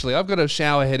me, actually. I've got a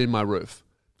shower head in my roof.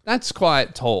 That's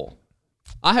quite tall.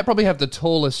 Probably have the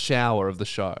tallest shower of the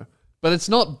show, but it's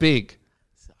not big.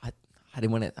 I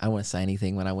didn't want to. I want to say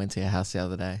anything when I went to your house the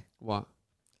other day. What?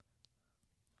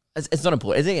 It's not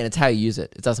important. It's how you use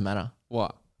it. It doesn't matter.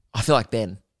 What? I feel like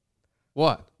Ben.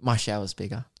 What? My shower's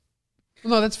bigger.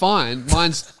 No, that's fine.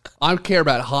 I care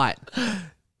about height.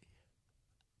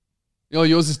 Oh,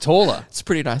 yours is taller. It's a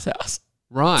pretty nice house.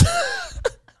 Right.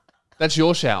 That's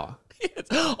your shower.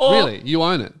 Oh, Really? You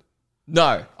own it?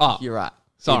 No. Oh, You're right.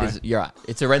 sorry. You're right.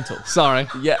 It's a rental. Sorry.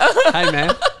 Yeah. Hey,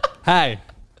 man. Hey.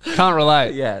 Can't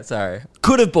relate. Yeah, sorry.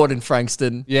 Could have bought in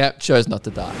Frankston. Yeah. Chose not to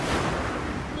die.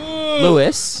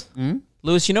 Lewis.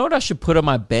 Lewis, you know what I should put on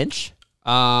my bench?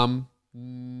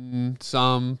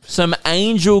 Some. Some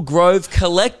Angel Grove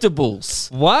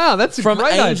collectibles. Wow, that's a From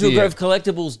great idea.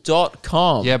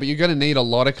 angelgrovecollectibles.com. Yeah, but you're going to need a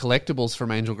lot of collectibles from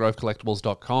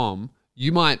angelgrovecollectibles.com.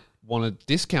 You might want a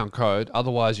discount code,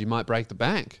 otherwise you might break the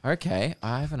bank. Okay,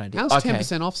 I have an idea. How's okay.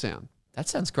 10% off sound? That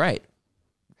sounds great.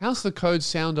 How's the code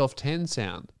SOUNDOFF10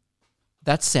 sound?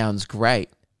 That sounds great.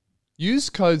 Use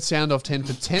code SOUNDOFF10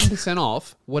 for 10%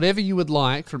 off whatever you would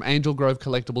like from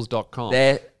angelgrovecollectibles.com.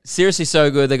 They're seriously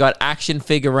so good. They got action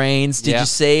figurines. Did Yeah. you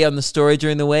see on the story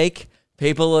during the week?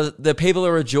 People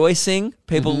are rejoicing.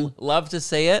 People love to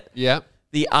see it. Yeah.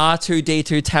 The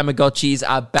R2D2 Tamagotchis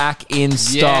are back in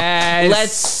stock. Yes.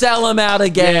 Let's sell them out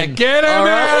again. Yeah, get 'em All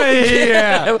outta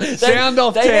here. They- Sound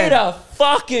off They 10. need to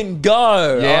fucking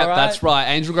go. Yeah, all right? that's right.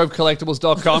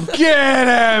 Angelgrovecollectibles.com. Get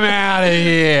them out of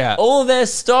here. All their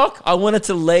stock, I want it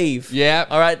to leave. Yeah.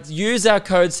 All right. Use our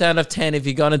code SOUNDOF10 if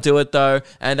you're going to do it, though.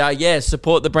 And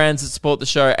support the brands that support the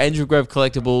show. Angel Grove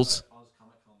Collectibles.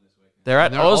 They're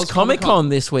at They're at Oz Oz Comic Comic-Con Con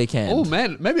this weekend. Oh,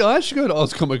 man. Maybe I should go to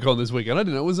Oz Comic Con this weekend. I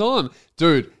didn't know it was on.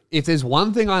 Dude, if there's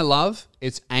one thing I love,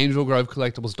 it's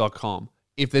angelgrovecollectibles.com.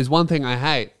 If there's one thing I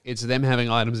hate, it's them having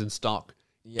items in stock.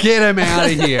 Get them out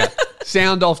of here.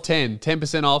 Sound off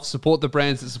 10% off. Support the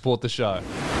brands that support the show.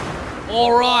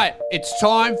 All right, it's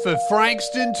time for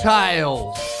Frankston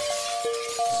Tales.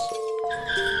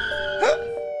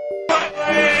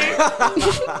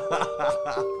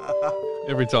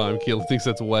 Every time, Keelan thinks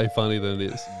that's way funnier than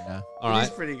it is. Yeah. All right.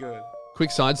 It's pretty good.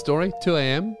 Quick side story, 2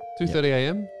 a.m., 2:30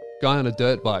 a.m., guy on a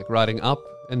dirt bike riding up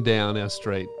and down our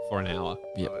street for an hour.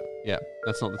 Yep. Yeah,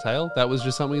 that's not the tale. That was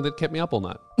just something that kept me up all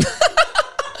night.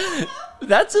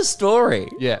 That's a story.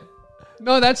 Yeah.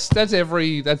 No, that's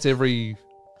every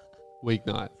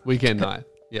weeknight, weekend night.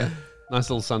 Yeah. Nice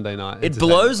little Sunday night. It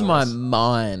blows my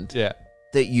mind Yeah.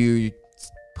 that you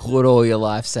put all your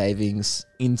life savings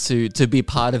to be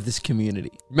part of this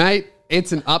community. Mate,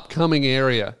 it's an upcoming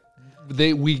area.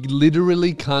 we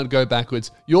literally can't go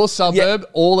backwards. Your suburb,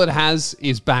 all it has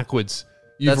is backwards.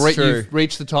 That's true. You've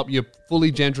reached the top. You're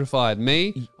fully gentrified.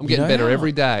 Me, I'm getting better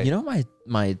every day. You know what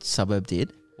my suburb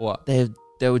did? What? They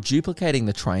were duplicating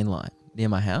the train line near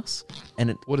my house,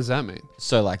 and What does that mean?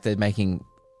 so like they're making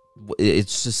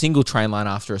it's a single train line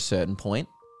after a certain point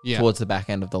towards the back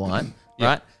end of the line,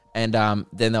 right? And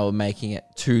then they were making it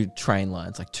 2 train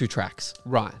lines, like 2 tracks,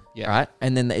 Right. Yeah. right?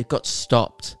 And then it got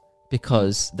stopped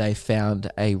because they found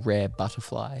a rare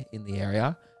butterfly in the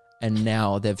area, and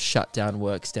now they've shut down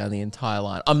works down the entire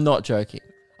line. I'm not joking.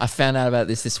 I found out about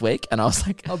this week, and I was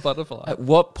like, A butterfly. at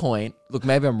what point, look,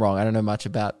 maybe I'm wrong. I don't know much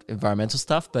about environmental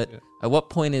stuff, but at what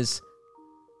point is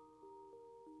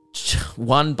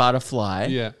one butterfly?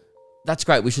 Yeah. That's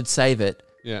great. We should save it.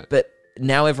 Yeah. But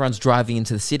now everyone's driving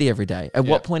into the city every day. At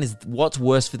what point is what's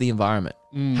worse for the environment?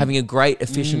 Having a great,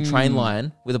 efficient train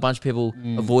line with a bunch of people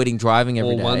avoiding driving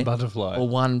every day. Or one butterfly. Or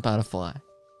one butterfly.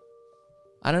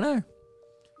 I don't know.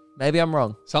 Maybe I'm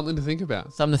wrong. Something to think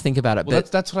about. Something to think about it. Well,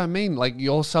 but that's what I mean. Like,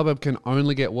 your suburb can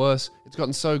only get worse. It's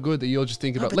gotten so good that you're just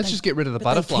thinking about, let's just get rid of the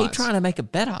butterflies. They keep trying to make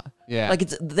it better. Yeah. Like,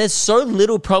 there's so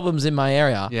little problems in my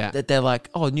area Yeah. that they're like,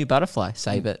 oh, new butterfly,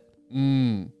 save it.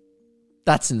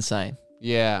 That's insane.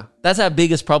 Yeah. That's our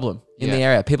biggest problem in Yeah. the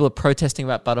area. People are protesting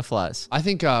about butterflies. I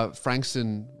think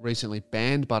Frankston recently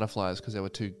banned butterflies because they were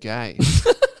too gay.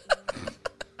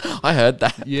 I heard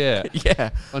that. Yeah. Yeah.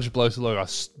 Bunch of blokes are like, I'm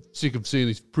sick of seeing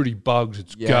these pretty bugs.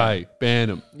 It's Yeah. gay. Ban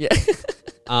them. Yeah.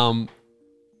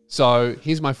 So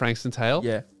here's my Frankston tale.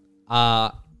 Yeah.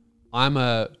 I'm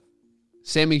a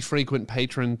semi-frequent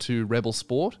patron to Rebel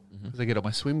Sport because I get all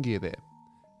my swim gear there.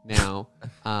 Now,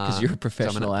 Because you're a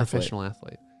professional athlete. Professional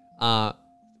athlete.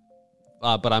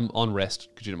 But I'm on rest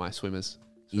due to my swimmer's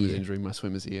Ear. injury, my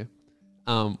swimmer's ear,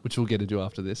 which we'll get to do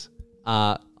after this.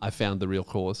 I found the real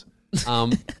cause.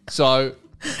 So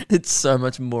It's so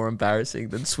much more embarrassing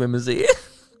than swimmer's ear.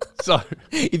 so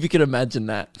If you can imagine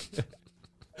that.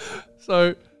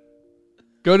 so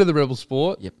go to the Rebel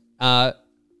Sport. Yep.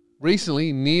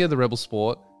 Recently, near the Rebel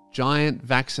Sport, giant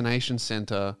vaccination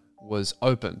center was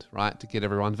opened, right, to get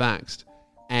everyone vaxxed.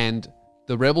 And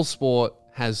the Rebel Sport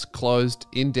has closed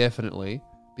indefinitely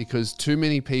because too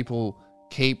many people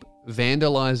keep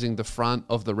vandalizing the front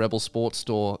of the Rebel Sport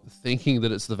store thinking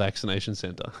that it's the vaccination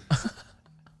center.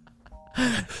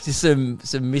 Just some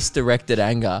misdirected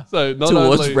anger So not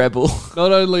towards only- Rebel.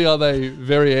 Not only are they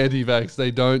very anti-vax,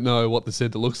 they don't know what the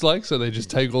center looks like, so they just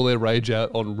take all their rage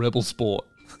out on Rebel Sport.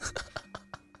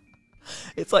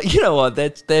 It's like, you know what?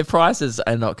 Their prices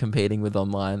are not competing with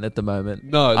online at the moment.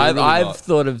 No, they're I've really not.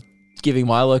 thought of giving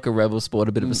my local Rebel Sport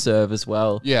a bit of a serve as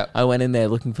well. Yeah. I went in there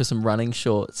looking for some running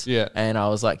shorts. Yeah. And I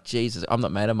was like, Jesus, I'm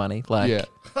not made of money. Like, Yeah.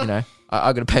 you know,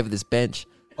 I got to pay for this bench.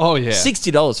 Oh yeah,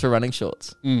 $60 for running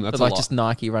shorts. that's But a like lot. just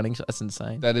Nike running shorts. That's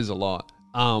insane. That is a lot.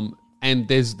 And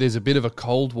there's a bit of a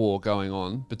cold war going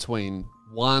on between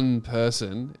one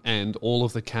person and all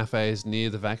of the cafes near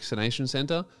the vaccination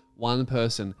center. One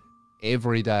person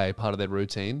every day, part of their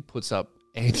routine, puts up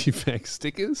anti-vax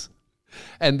stickers.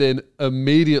 And then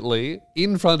immediately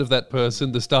in front of that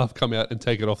person, the staff come out and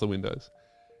take it off the windows.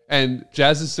 And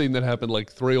Jazz has seen that happen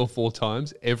like 3 or 4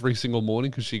 times every single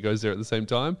morning because she goes there at the same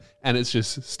time. And it's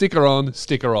just sticker on,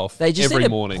 sticker off They just every need to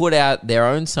morning. put out their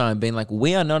own sign being like,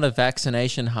 we are not a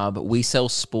vaccination hub. We sell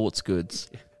sports goods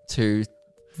to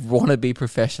wannabe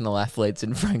professional athletes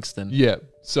in Frankston. Yeah,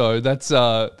 so that's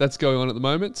going on at the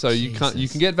moment. So you can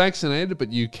Jesus. get vaccinated,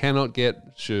 but you cannot get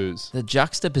shoes. The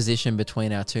juxtaposition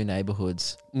between our two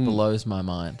neighborhoods blows my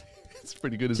mind. It's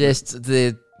pretty good, isn't it? Just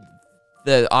the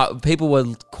people were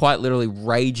quite literally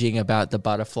raging about the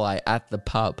butterfly at the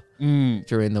pub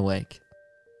during the week.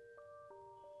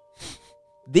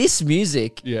 This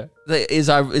music Yeah, is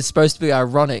supposed to be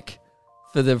ironic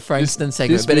for the Frankston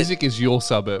segment, this but music is your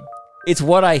suburb. it's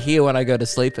what I hear when I go to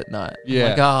sleep at night. I'm Yeah.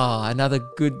 like, another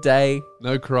good day,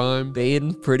 No crime.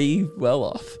 being pretty well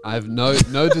off. I have no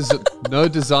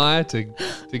desire to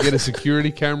get a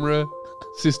security camera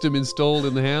system installed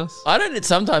in the house. I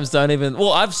sometimes don't even.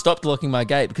 Well, I've stopped locking my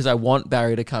gate because I want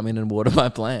Barry to come in and water my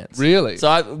plants. Really?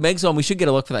 So Meg's on, we should get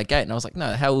a lock for that gate. And I was like,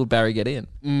 no, how will Barry get in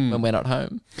when we're not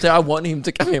home? So I want him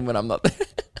to come in when I'm not there.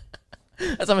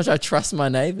 That's how much I trust my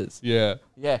neighbors. Yeah.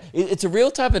 Yeah. It's a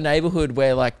real type of neighborhood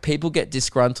where like people get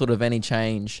disgruntled of any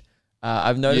change.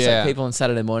 I've noticed Yeah. like people on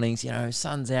Saturday mornings, you know,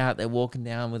 sun's out, they're walking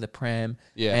down with a pram.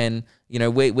 Yeah. And, you know,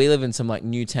 we live in some like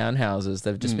new townhouses.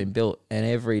 They've just been built. And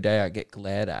every day I get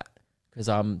glared at because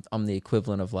I'm the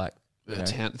equivalent of like, you know,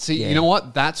 Town. See, yeah. you know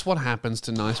what? That's what happens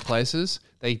to nice places.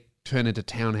 They turn into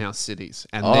townhouse cities,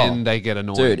 and Oh, then they get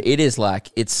annoying. dude, it is like,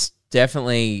 it's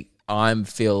definitely,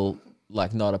 feel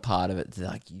like not a part of it. They're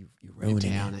like, you're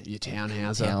ruining it. Your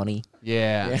townhouser. Townie.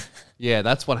 Yeah,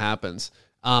 that's what happens.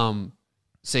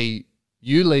 See,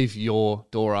 you leave your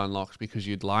door unlocked because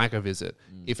you'd like a visit.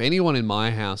 If anyone in my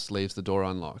house leaves the door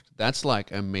unlocked, that's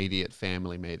like immediate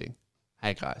family meeting.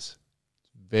 Hey guys,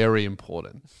 very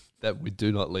important that we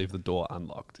do not leave the door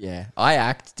unlocked. Yeah. I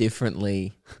act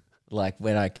differently. Like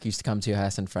when I used to come to your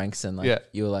house in Frankston, like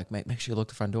you were like, mate, make sure you lock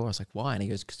the front door. I was like, why? And he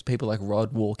goes, because people like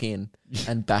Rod walk in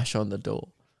and bash on the door.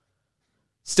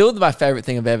 Still my favorite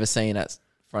thing I've ever seen at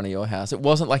front of your house. It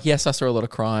wasn't like, yes, I saw a lot of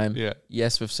crime. Yeah.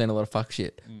 Yes, we've seen a lot of fuck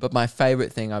shit. But my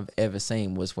favorite thing I've ever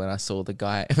seen was when I saw the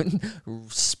guy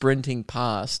sprinting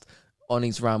past on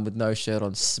his run with no shirt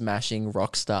on, smashing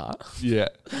Rockstar. Yeah.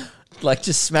 Like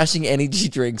just smashing energy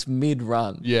drinks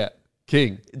mid-run. Yeah.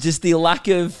 King. Just the lack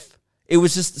of... It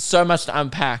was just so much to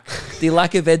unpack. The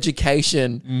lack of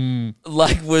education,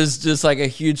 like, was just like a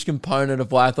huge component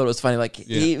of why I thought it was funny. Like,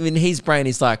 in his brain,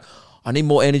 he's like, I need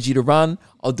more energy to run.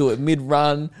 I'll do it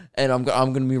mid-run, and I'm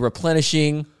going to be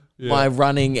replenishing my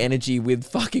running energy with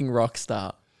fucking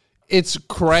Rockstar. It's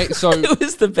crazy. So It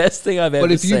was the best thing I've ever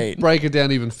but if seen. you break it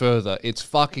down even further, it's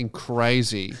fucking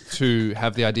crazy to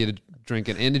have the idea to drink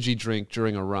an energy drink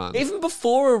during a run. Even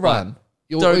before a run,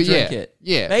 You'll- don't yeah, drink it.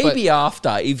 yeah, Maybe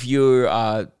after, if you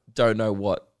don't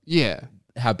know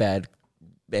how bad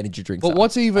energy drinks are. But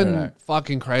what's I don't know. even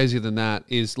fucking crazier than that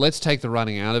is let's take the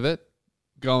running out of it.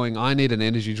 Going, I need an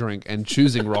energy drink, and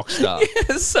choosing Rockstar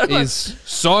so much. is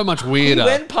so much He weirder.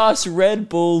 went past Red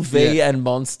Bull, V, and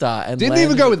Monster, and Didn't even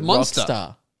landed go with Monster.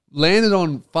 Rockstar. Landed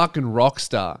on fucking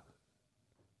Rockstar.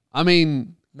 I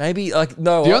mean, Maybe like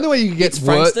no. The only way you could get it's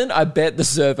Frankston. I bet the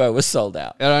servo was sold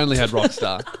out. it only had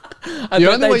Rockstar. I The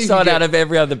bet only way they you sold can out of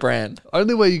every other brand.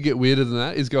 Only way you get weirder than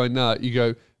that is going, no, you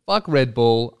go, fuck Red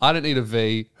Bull. I don't need a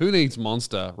V. Who needs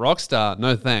Monster? Rockstar,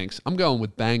 no thanks. I'm going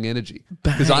with Bang Energy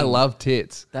because I Bang. love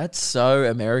tits. That's so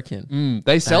American.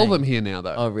 They sell Bang. them here now,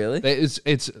 though. Oh, really? It's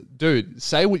dude,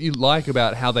 say what you like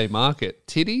about how they market.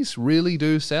 Titties really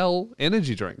do sell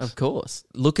energy drinks. Of course.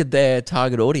 Look at their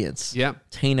target audience. Yeah.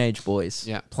 Teenage boys.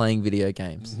 Yeah. Playing video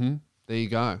games. There you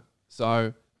go.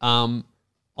 So,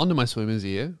 onto my swimmer's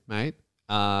ear, mate.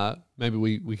 Maybe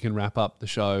we can wrap up the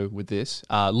show with this.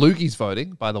 Lukey's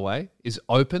voting, by the way, is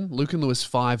open.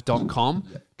 LukeandLewis5.com.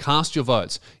 Cast your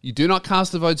votes. You do not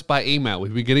cast the votes by email.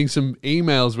 We've been getting some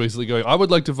emails recently going, I would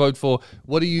like to vote for,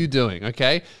 what are you doing?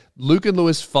 Okay.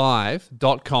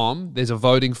 LukeandLewis5.com. There's a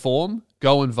voting form.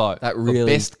 Go and vote. That for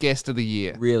really- best guest of the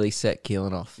year. Really set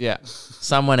Keelan off. Yeah.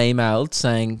 Someone emailed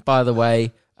saying, by the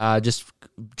way,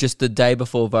 just the day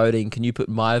before voting, can you put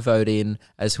my vote in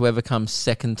as whoever comes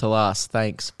second to last?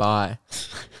 Thanks. Bye.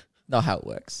 Not how it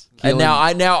works. And now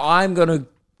I'm gonna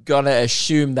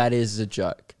assume that is a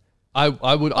joke. I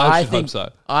should hope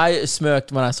so. I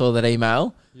smirked when I saw that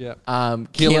email. Yeah.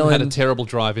 Keelan had a terrible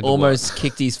drive into almost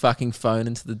kicked his fucking phone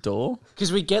into the door.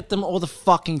 Because we get them all the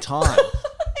fucking time.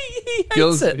 He hates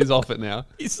Keelan's it. He's off it now.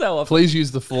 He's so off. Please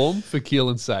use the form for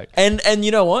Keelan's sake. And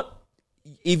you know what?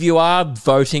 If you are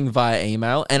voting via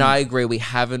email, and I agree we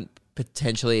haven't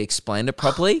potentially explained it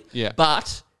properly, Yeah.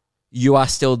 but you are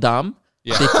still dumb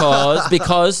Yeah.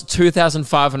 because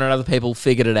 2,500 other people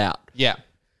figured it out. Yeah.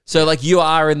 So like you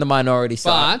are in the minority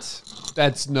side. But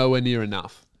that's nowhere near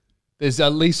enough. There's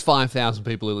at least 5,000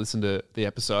 people who listen to the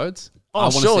episodes. I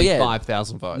want to see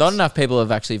 5,000 votes. Not enough people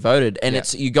have actually voted. And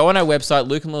it's you go on our website,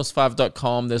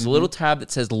 lukeandlewis5.com. There's a little tab that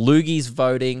says Lugie's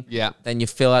voting. Yeah. Then you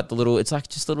fill out the little, it's like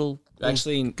just little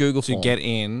Actually, Google to form. get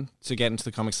into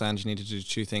the Comics Lounge, you need to do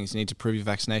two things. You need to prove your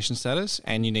vaccination status,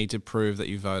 and you need to prove that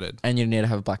you voted. And you need to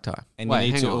have a black tie. And Wait,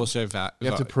 you need hang to on. also You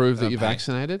have to prove that you're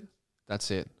vaccinated? That's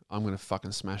it. I'm going to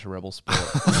fucking smash a Rebel Sport.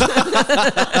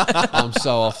 I'm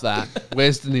so off that.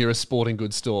 Where's the nearest sporting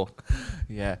goods store?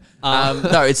 Yeah.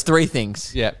 No, it's three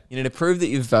things. Yeah. You need to prove that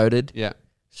you've voted. Yeah.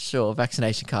 Sure,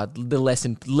 vaccination card, the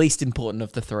least important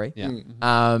of the three.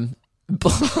 Yeah.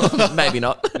 Maybe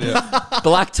not.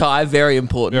 Black tie, very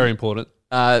important. Very important.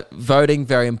 Voting,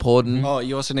 very important. Oh,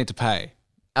 you also need to pay.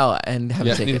 Oh, and have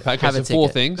Yeah. a ticket. Need to pack Have a so 4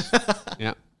 ticket. things.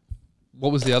 Yeah.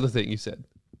 What was the other thing you said?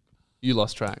 You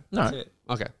lost track. No, That's it.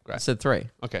 Okay, I great. said 3.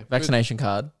 Okay. Vaccination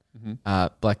card,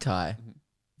 black tie,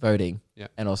 voting, Yeah.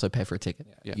 and also pay for a ticket.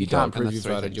 Yeah. You don't, can't and prove that's you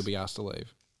 3 voted, things. you'll be asked to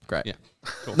leave. Great. Yeah.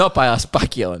 Cool. Not by us, by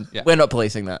Keelan. Yeah. We're not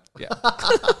policing that. Yeah.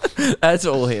 That's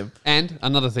all him. And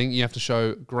another thing, you have to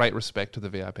show great respect to the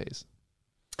VIPs.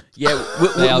 Yeah,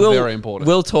 They are very important.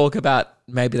 We'll talk about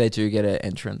maybe they do get an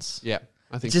entrance. Yeah,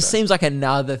 I It think just so. seems like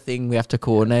another thing we have to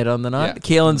coordinate on the night. Yeah.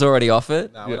 Keelan's already off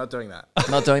it. No, we're not doing that.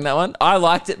 Not doing that one. I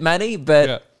liked it, Manny, but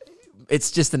Yeah. it's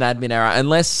just an admin error.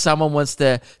 Unless someone wants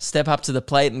to step up to the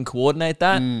plate and coordinate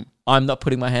that, I'm not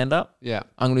putting my hand up. Yeah.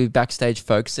 I'm going to be backstage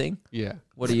focusing. Yeah.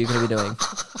 What are you going to be doing?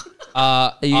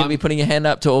 Are you going to be putting your hand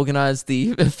up to organize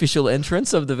the official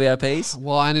entrance of the VIPs?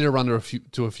 Well, I need to run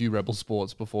to a few Rebel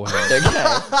Sports beforehand.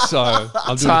 Okay. So I'll do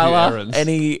a few Tyler, errands.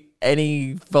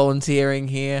 any volunteering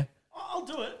here? I'll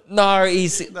do it. No,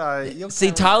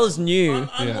 see, Tyler's new,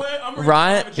 I'm ready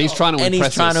right? to have a He's job. trying to and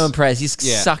impress he's trying to us. impress. He's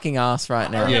Yeah. sucking ass right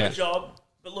I'm now. ready to Yeah. have a job.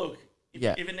 But look, if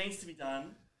Yeah. it needs to be done,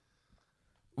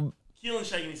 Keelan's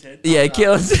shaking his head. Yeah, I'm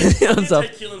Keelan's gonna up.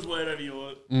 take Keelan's word over your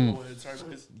word. Sorry,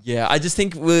 boys. Yeah, I just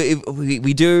think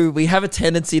we have a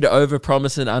tendency to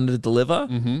overpromise and underdeliver.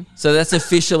 Mm-hmm. So that's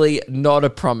officially not a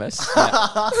promise.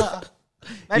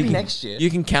 Maybe next year.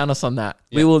 You can count us on that.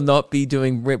 We will not be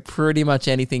doing pretty much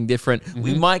anything different. Mm-hmm.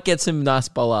 We might get some nice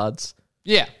bollards,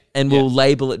 Yeah. and we'll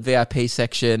label it VIP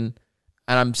section.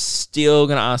 And I'm still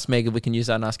gonna ask Meg if we can use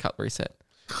our nice cutlery set.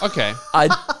 Okay. I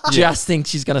just think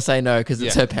she's gonna say no because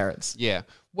it's Yeah. her parents. Yeah.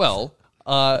 Well,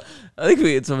 I think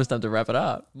it's almost time to wrap it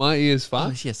up. my ear's Oh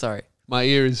fucked. yeah, sorry. My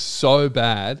ear is so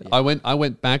bad. I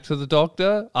went back to the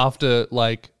doctor after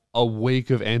like a week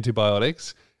of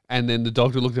antibiotics, and then the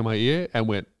doctor looked at my ear and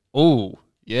went, "Oh,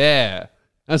 yeah,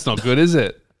 that's not good, is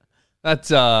it? That's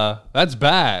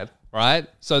bad, right?"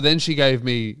 So then she gave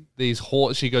me these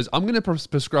horse. She goes, "I'm going to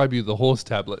prescribe you the horse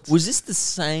tablets." Was this the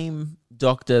same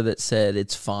doctor that said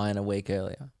it's fine a week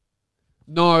earlier?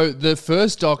 No, the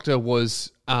first doctor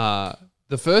was. I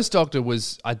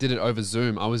did it over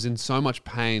Zoom. I was in so much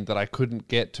pain that I couldn't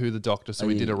get to the doctor, so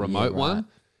we did a remote one,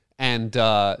 and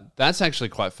that's actually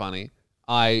quite funny.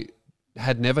 I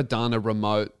had never done a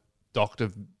remote doctor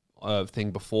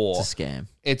thing before. It's a scam.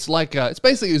 It's like it's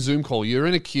basically a Zoom call. You're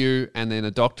in a queue, and then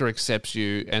a doctor accepts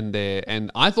you, and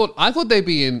I thought they'd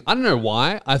be in. I don't know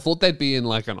why. I thought they'd be in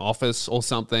like an office or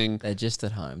something. They're just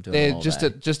at home doing They're all just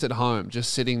day. at home,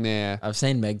 just sitting there. I've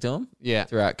seen Meg do 'em Yeah,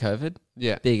 throughout COVID.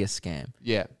 yeah, Biggest scam.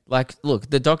 yeah. Like, look,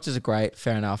 the doctors are great,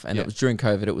 fair enough. And Yeah. it was during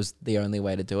COVID, it was the only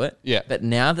way to do it. Yeah. But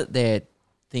now that their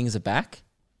things are back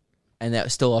and they're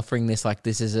still offering this, like,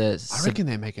 this is I reckon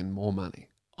they're making more money.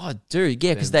 oh, dude,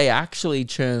 yeah, because they actually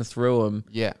churn through them.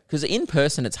 Yeah, Because in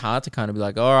person, it's hard to kind of be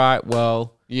like, all right,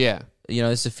 well, yeah, you know,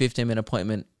 this is a 15-minute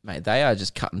appointment. Mate, they are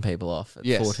just cutting people off at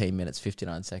Yes. 14 minutes,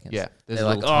 59 seconds. Yeah, there's They're a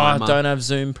like, little oh, timer. don't have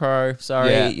Zoom Pro. Sorry,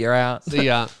 Yeah. you're out. See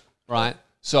ya. Right.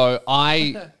 So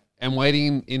I am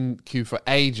waiting in queue for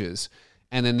ages,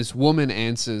 and then this woman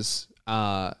answers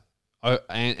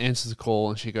the call,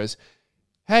 and she goes,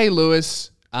 "Hey,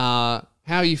 Lewis, how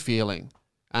are you feeling?"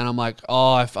 And I'm like,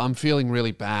 "Oh, I'm feeling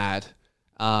really bad."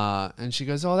 And she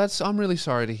goes, "Oh, I'm really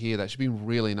sorry to hear that." She's been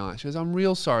really nice. She goes, "I'm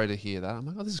real sorry to hear that." I'm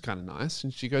like, "Oh, this is kind of nice."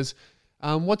 And she goes,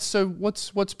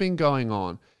 what's been going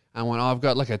on?" I went, "Oh, I've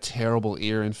got like a terrible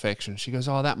ear infection." She goes,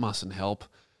 "Oh, that mustn't help.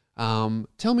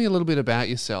 Tell me a little bit about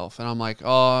yourself." And I'm like,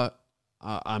 "Oh,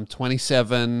 I'm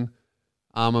 27.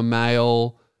 I'm a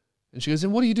male." And she goes,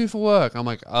 "And what do you do for work?" I'm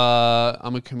like,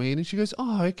 "I'm a comedian." She goes,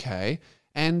 "Oh, okay.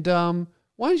 And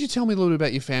why don't you tell me a little bit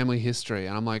about your family history?"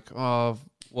 And I'm like, "Oh,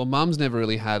 well, Mum's never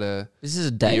really had a This is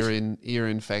a date. ear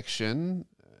infection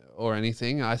or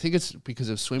anything. I think it's because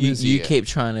of You, swimmer's you ear." keep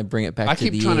trying to bring it back I to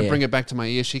keep the trying to ear. bring it back to my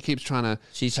ear. She keeps trying to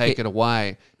She's take keep- it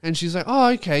away. And she's like, "Oh,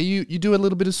 okay, you do a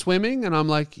little bit of swimming?" And I'm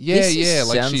like, "Yeah, This yeah."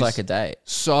 Like, sounds she's like a date.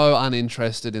 so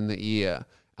uninterested in the ear.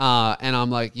 And I'm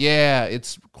like, "Yeah,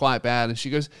 it's quite bad." And she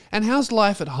goes, "And how's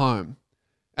life at home?"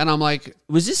 And I'm like,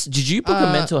 Did you book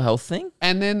a mental health thing?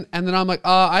 and then I'm like,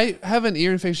 "I have an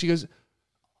ear infection." She goes,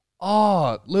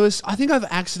 "Oh, Lewis, I think I've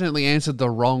accidentally answered the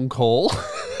wrong call."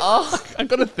 Oh, I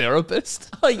got a therapist.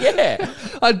 oh yeah.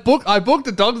 I booked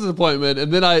a doctor's appointment,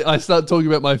 and then I started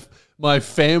talking about my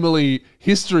family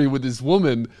history with this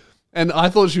woman, and I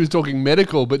thought she was talking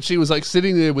medical, but she was like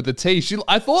sitting there with the tea.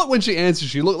 I thought when she answered,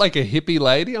 she looked like a hippie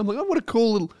lady. I'm like, "Oh, what a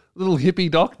cool little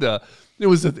hippie doctor." It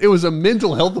was a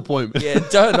mental health appointment. Yeah,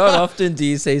 not often do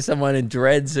you see someone in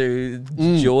dreads who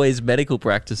enjoys medical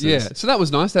practices. Yeah, so that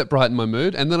was nice. That brightened my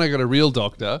mood. And then I got a real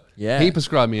doctor. Yeah. He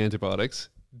prescribed me antibiotics.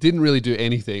 Didn't really do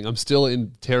anything. I'm still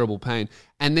in terrible pain.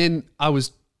 And then I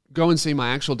was go and see my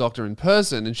actual doctor in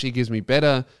person, and she gives me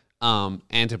better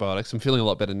antibiotics. I'm feeling a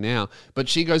lot better now. But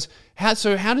she goes, how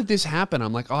did this happen?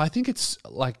 I'm like, "Oh, I think it's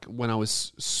like when I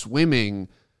was swimming.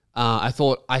 I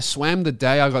thought I swam the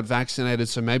day I got vaccinated,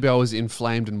 so maybe I was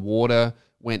inflamed and water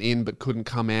went in but couldn't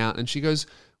come out." And she goes,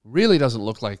 "Really doesn't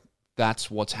look like that's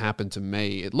what's happened to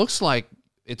me. It looks like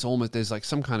it's almost there's like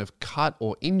some kind of cut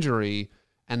or injury,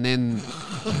 and then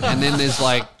there's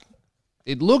like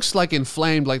it looks like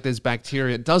inflamed, like there's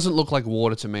bacteria. It doesn't look like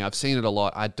water to me. I've seen it a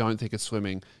lot. I don't think it's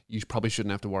swimming. You probably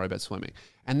shouldn't have to worry about swimming.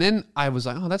 And then I was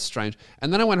like, oh, that's strange.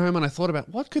 And then I went home and I thought about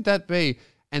what could that be?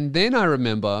 And then I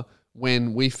remember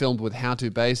when we filmed with How To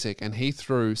Basic and he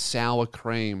threw sour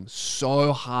cream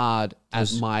so hard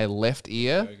at my left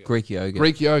ear. Greek yogurt.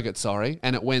 Greek yogurt, sorry.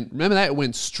 And it went, remember that? It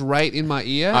went straight in my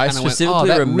ear. I and specifically I went,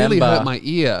 oh, that remember really hurt my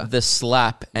ear. the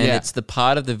slap, and Yeah. it's the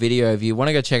part of the video. If you want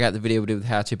to go check out the video we did with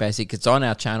How To Basic, it's on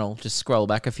our channel. Just scroll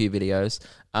back a few videos.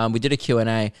 We did a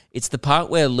Q&A. It's the part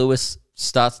where Lewis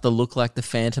starts to look like the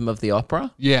Phantom of the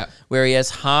Opera. Yeah. Where he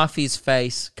has half his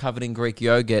face covered in Greek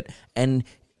yogurt, and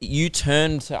you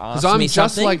turned to ask Because I'm me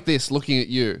just something. like this looking at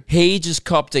you. He just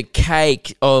copped a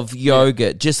cake of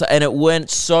yogurt, and it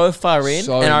went so far in,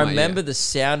 So and in I my remember ear. the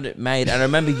sound it made, and I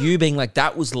remember you being like,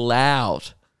 "That was loud."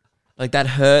 Like that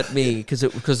hurt me because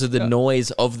of the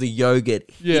noise of the yogurt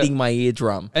hitting my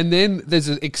eardrum. And then there's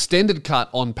an extended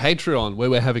cut on Patreon where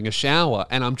we're having a shower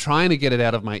and I'm trying to get it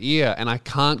out of my ear and I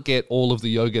can't get all of the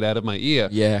yogurt out of my ear.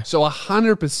 Yeah. So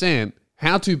 100%,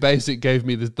 How To Basic gave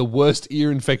me the worst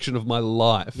ear infection of my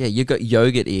life. Yeah, you got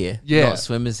yogurt ear, Yeah. not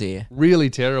swimmer's ear,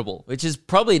 Really terrible. which is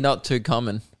probably not too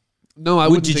common. No, I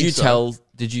wouldn't Did think you so.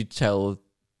 tell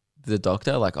the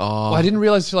doctor like, oh, Well, I didn't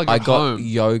realize until I got I got home.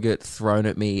 yogurt thrown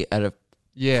at me at a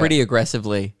Yeah. pretty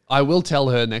aggressively. I will tell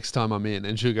her next time I'm in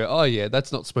and she'll go, oh yeah,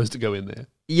 that's not supposed to go in there.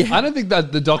 Yeah. I don't think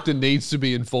that the doctor needs to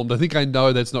be informed. I think I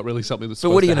know that's not really something that's But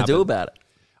supposed what are you to going to do happen. about it?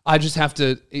 I just have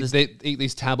to eat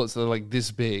these tablets that are like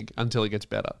this big until it gets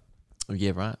better. Oh,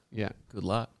 yeah, right. Yeah. Good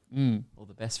luck. All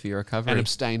the best for your recovery. And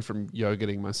abstain from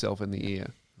yogurting myself in the ear.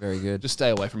 Very good. Just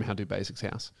stay away from How To Basics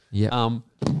house. Yeah.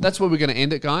 That's where we're going to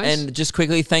end it, guys. And just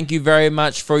quickly, thank you very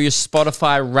much for your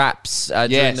Spotify raps during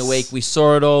Yes. the week. We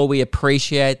saw it all. We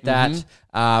appreciate that.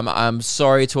 I'm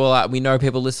sorry to all. We know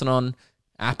people listen on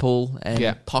Apple and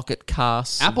Yeah. Pocket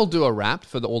Casts. Apple do a rap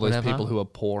for all those Whatever. people who are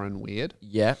poor and weird.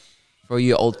 Yeah. For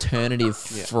you alternative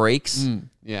freaks.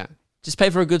 Yeah. Just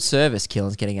pay for a good service.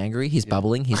 Keelan's getting angry. He's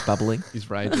bubbling. He's bubbling. He's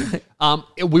raging.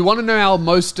 We want to know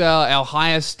our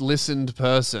highest listened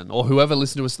person or whoever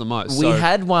listened to us the most. We So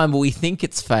had one, but we think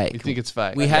it's fake. you think it's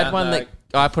fake? We had doubt one that.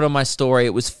 that I put on my story.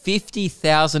 It was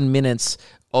 50,000 minutes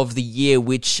of the year,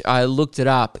 which I looked it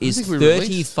up, is think we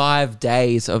 35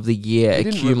 days of the year We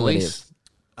didn't accumulative. release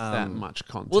that much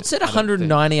content. Well, it said I don't think.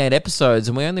 198 episodes,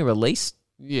 and we only released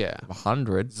Yeah.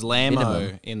 100. Zlammo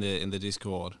minimum. in the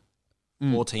Discord.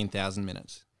 14,000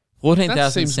 minutes. 14,000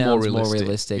 That seems sounds more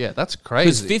realistic. Yeah, that's Because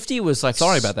crazy. 50 was like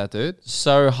Sorry about that, dude.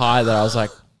 so high that I was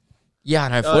like, yeah,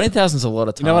 no, 14,000 is a lot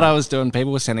of time. You know what I was doing?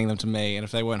 People were sending them to me, and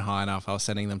if they weren't high enough, I was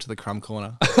sending them to the Crumb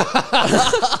Corner.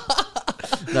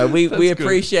 No, we good.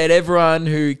 appreciate everyone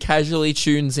who casually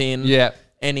tunes in. Yeah.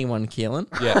 Anyone, Keelan.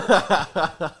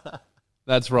 Yeah.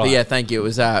 That's right. But yeah, thank you.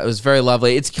 It was very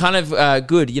lovely. It's kind of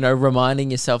good,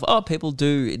 reminding yourself, oh, people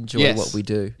do enjoy Yes. what we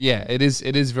do. Yeah, it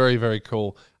is very, very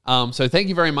cool. So thank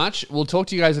you very much. We'll talk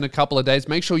to you guys in a couple of days.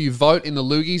 Make sure you vote in the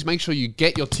Loogies. Make sure you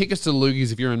get your tickets to the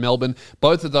Loogies if you're in Melbourne.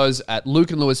 Both of those at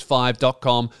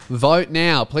lukeandlewis5.com. Vote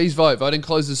now. Please vote. Voting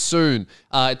closes soon.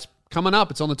 It's coming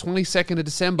up. It's on the 22nd of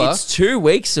December. It's 2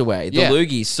 weeks away, the Yeah.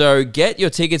 Loogie. So get your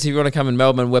tickets if you want to come in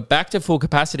Melbourne. We're back to full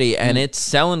capacity and it's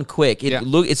selling quick. Yeah.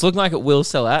 It's looking like it will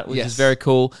sell out, which Yes. is very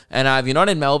cool. And if you're not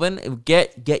in Melbourne,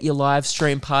 get your live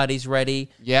stream parties ready.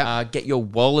 Yeah. Get your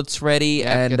wallets ready.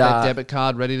 Yeah, and get that debit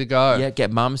card ready to go. Yeah,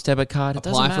 get mum's debit card. It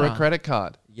Apply doesn't for a matter. credit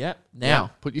card. Yep. Yeah.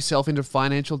 Now. Put yourself into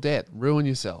financial debt. Ruin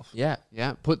yourself. Yeah.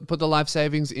 Yeah. Put the life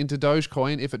savings into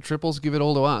Dogecoin. If it triples, give it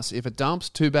all to us. If it dumps,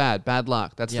 too bad. Bad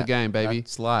luck. That's the game, baby.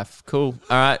 That's life. Cool.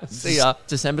 All right. See ya.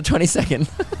 December 22nd.